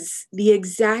is the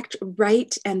exact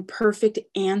right and perfect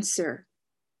answer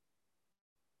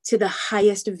to the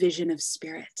highest vision of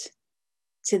spirit,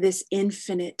 to this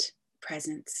infinite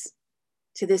presence,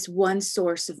 to this one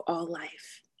source of all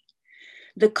life.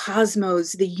 The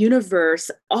cosmos, the universe,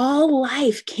 all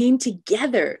life came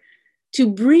together to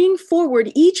bring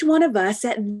forward each one of us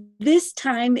at this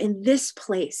time in this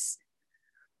place.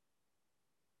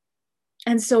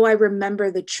 And so I remember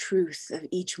the truth of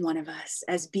each one of us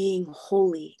as being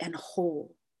holy and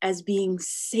whole, as being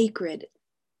sacred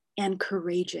and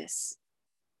courageous.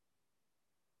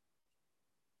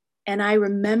 And I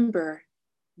remember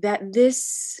that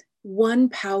this one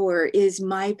power is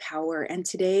my power. And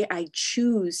today I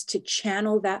choose to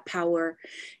channel that power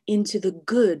into the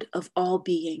good of all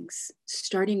beings,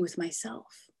 starting with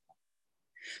myself.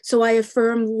 So I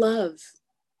affirm love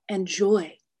and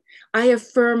joy. I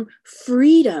affirm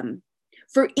freedom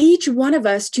for each one of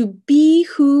us to be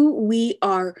who we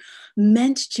are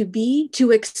meant to be,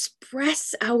 to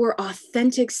express our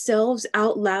authentic selves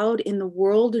out loud in the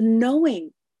world,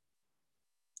 knowing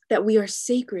that we are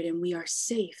sacred and we are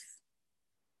safe.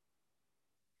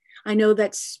 I know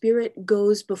that spirit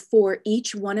goes before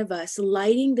each one of us,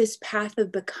 lighting this path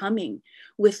of becoming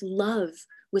with love,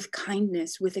 with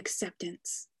kindness, with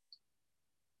acceptance.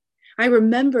 I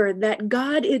remember that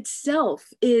God itself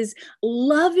is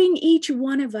loving each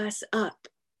one of us up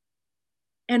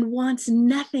and wants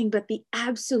nothing but the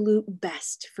absolute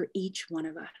best for each one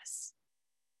of us.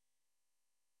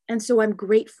 And so I'm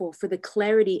grateful for the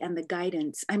clarity and the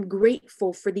guidance. I'm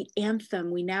grateful for the anthem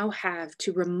we now have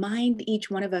to remind each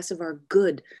one of us of our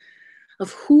good,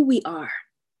 of who we are.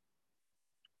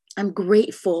 I'm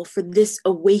grateful for this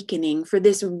awakening, for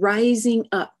this rising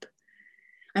up.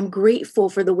 I'm grateful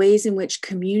for the ways in which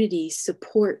community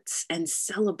supports and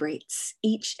celebrates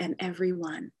each and every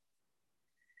one.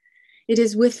 It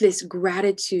is with this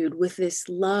gratitude, with this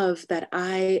love, that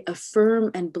I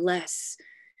affirm and bless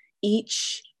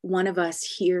each one of us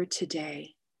here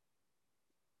today,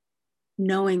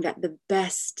 knowing that the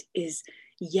best is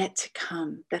yet to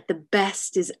come, that the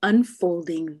best is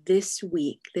unfolding this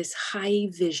week, this high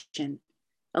vision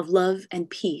of love and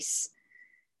peace,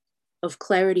 of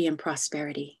clarity and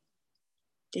prosperity.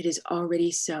 It is already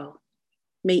so.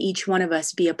 May each one of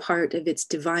us be a part of its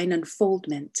divine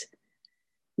unfoldment.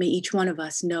 May each one of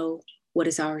us know what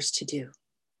is ours to do.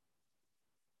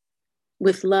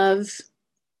 With love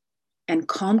and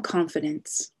calm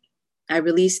confidence, I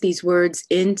release these words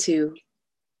into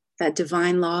that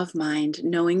divine law of mind,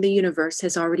 knowing the universe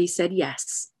has already said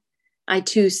yes. I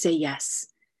too say yes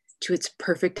to its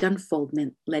perfect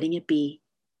unfoldment, letting it be.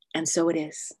 And so it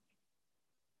is.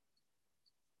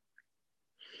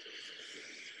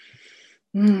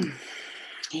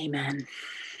 Amen.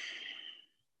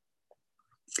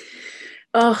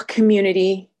 Oh,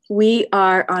 community, we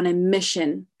are on a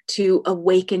mission to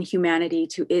awaken humanity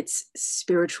to its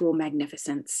spiritual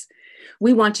magnificence.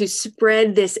 We want to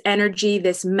spread this energy,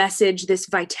 this message, this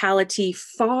vitality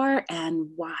far and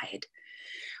wide.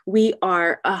 We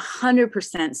are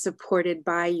 100% supported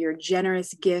by your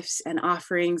generous gifts and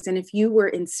offerings. And if you were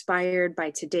inspired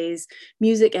by today's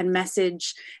music and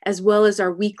message, as well as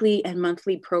our weekly and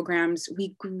monthly programs,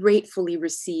 we gratefully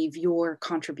receive your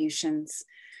contributions.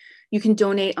 You can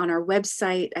donate on our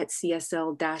website at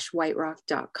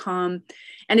csl-whiterock.com.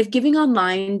 And if giving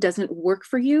online doesn't work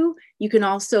for you, you can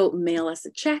also mail us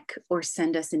a check or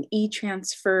send us an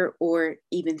e-transfer or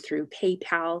even through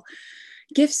PayPal.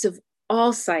 Gifts of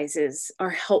all sizes are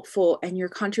helpful, and your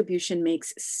contribution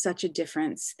makes such a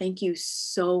difference. Thank you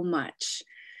so much.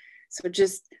 So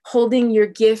just holding your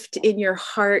gift in your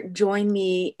heart, join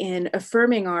me in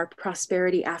affirming our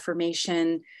prosperity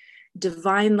affirmation.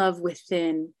 Divine love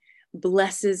within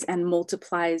blesses and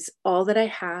multiplies all that I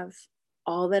have,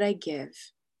 all that I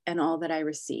give, and all that I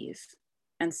receive.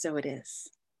 And so it is.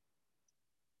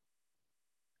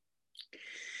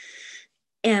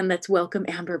 And let's welcome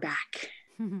Amber back.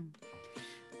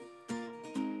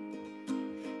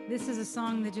 This is a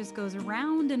song that just goes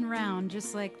round and round,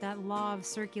 just like that law of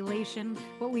circulation.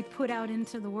 What we put out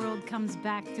into the world comes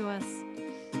back to us.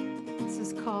 This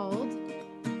is called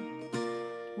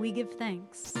We Give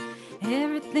Thanks.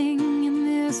 Everything in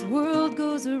this world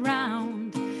goes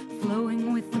around,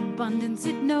 flowing with abundance,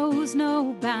 it knows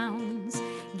no bounds.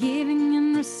 Giving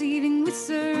and receiving, we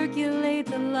circulate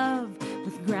the love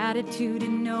with gratitude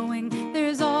and knowing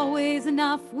there's always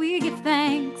enough. We give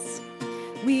thanks,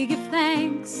 we give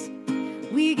thanks,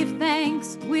 we give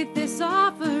thanks with this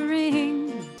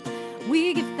offering.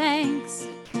 We give thanks,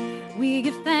 we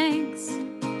give thanks,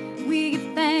 we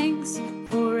give thanks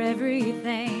for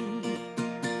everything.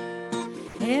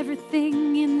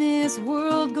 Everything in this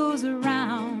world goes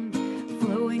around,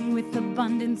 flowing with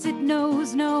abundance, it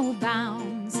knows no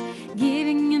bounds.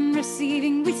 Giving and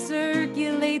receiving, we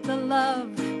circulate the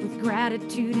love with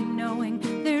gratitude and knowing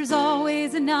there's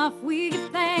always enough. We give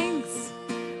thanks,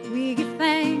 we give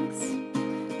thanks,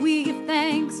 we give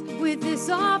thanks with this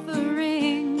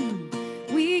offering.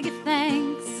 We give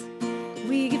thanks,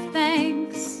 we give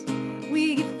thanks,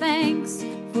 we give thanks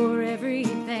for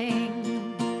everything.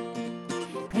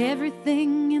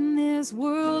 Everything in this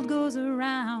world goes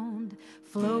around,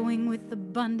 flowing with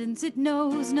abundance, it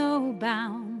knows no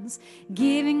bounds.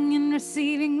 Giving and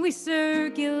receiving, we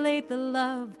circulate the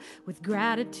love with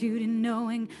gratitude and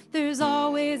knowing there's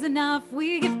always enough.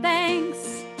 We give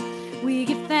thanks, we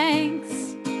give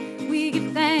thanks, we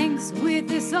give thanks with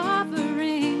this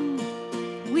offering.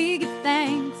 We give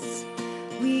thanks,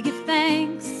 we give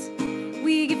thanks,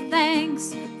 we give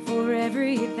thanks for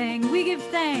everything. We give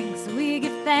thanks, we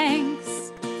give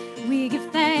thanks, we give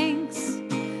thanks,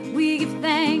 we give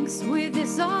thanks with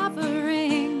this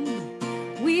offering.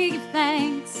 We give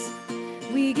thanks,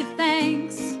 we give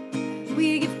thanks,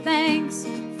 we give thanks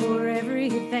for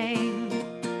everything.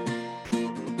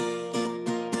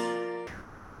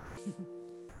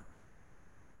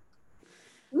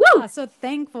 Woo! So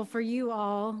thankful for you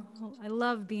all. I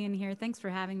love being here. Thanks for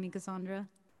having me, Cassandra.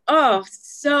 Oh,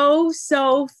 so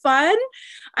fun.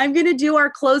 I'm going to do our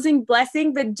closing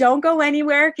blessing, but don't go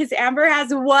anywhere because Amber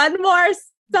has one more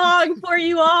song for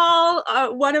you all.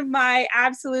 One of my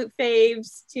absolute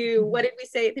faves to, what did we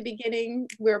say at the beginning?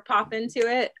 We're popping to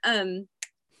it.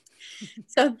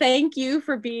 So thank you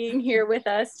for being here with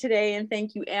us today. And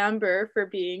thank you, Amber, for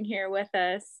being here with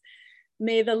us.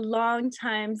 May the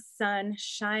longtime sun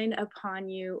shine upon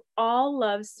you, all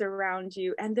love surround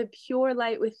you, and the pure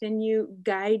light within you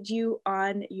guide you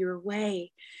on your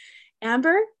way.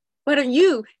 Amber, why don't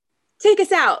you take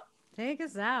us out? Take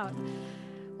us out.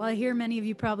 Well, I hear many of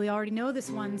you probably already know this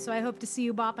one, so I hope to see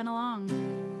you bopping along.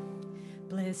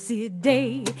 Blessed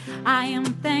day, I am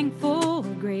thankful,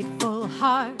 grateful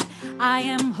heart, I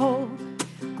am whole.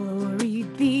 Glory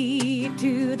be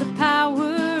to the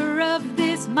power of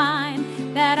this mind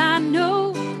that I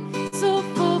know. So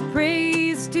full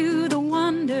praise to the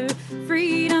wonder,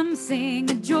 freedom, sing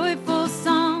a joyful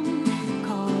song.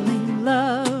 Calling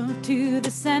love to the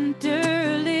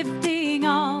center, lifting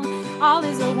all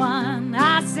is a one.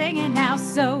 I sing it now,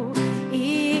 so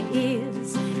it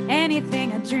is.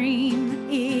 Anything I dream,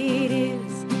 it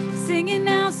is. Singing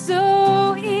now,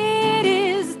 so it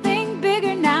is. Think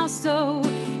bigger now, so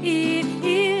it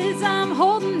is. I'm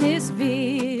holding this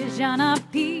vision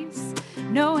of peace,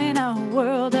 knowing a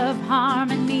world of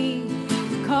harmony.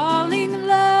 Calling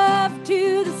love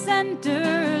to the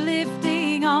center,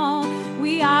 lifting all we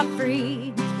we are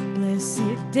free.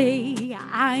 Blessed day,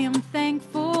 I am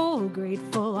thankful,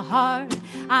 grateful heart,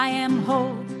 I am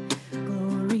whole.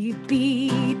 Glory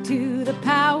be to the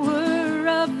power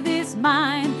of this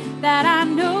mind that I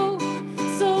know.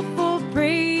 Soulful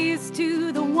praise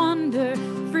to the wonder,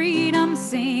 freedom,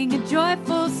 sing a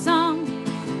joyful song.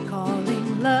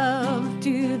 Calling love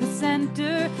to the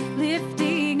center,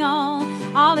 lifting all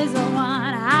is a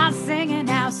one. I sing it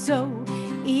now, so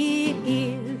it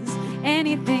is.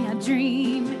 Anything I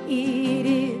dream, it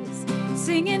is.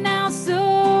 Singing now,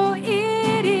 so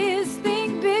it is.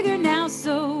 Think bigger now,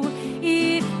 so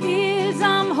it is.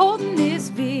 I'm holding this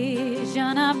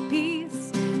vision of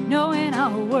peace, knowing a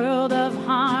world of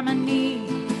harmony.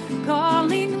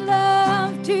 Calling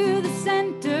love to the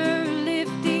center,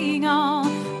 lifting all.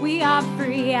 We are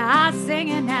free. I sing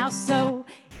it now, so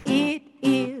it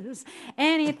is.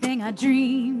 Anything I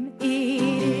dream, it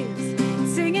is.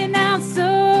 Sing it now,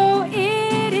 so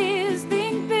it is.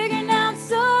 Think bigger now,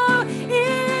 so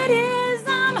it is.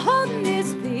 I'm holding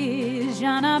this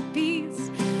vision of peace,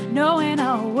 knowing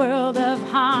a world of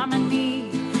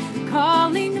harmony.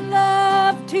 Calling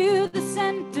love to the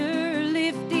center,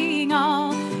 lifting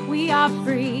all. We are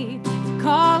free.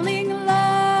 Calling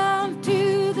love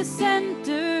to the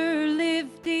center,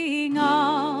 lifting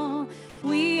all.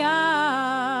 We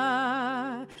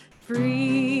are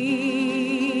free.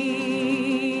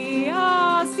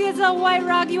 Oh, CSL White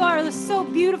Rock, you are so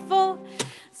beautiful.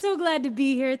 So glad to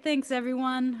be here. Thanks,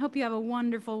 everyone. Hope you have a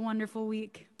wonderful, wonderful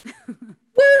week.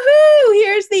 Woohoo!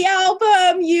 Here's the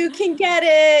album. You can get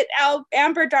it at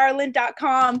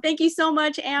amberdarland.com. Thank you so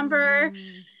much, Amber.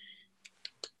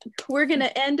 We're going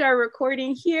to end our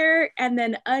recording here and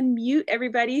then unmute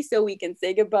everybody so we can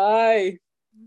say goodbye.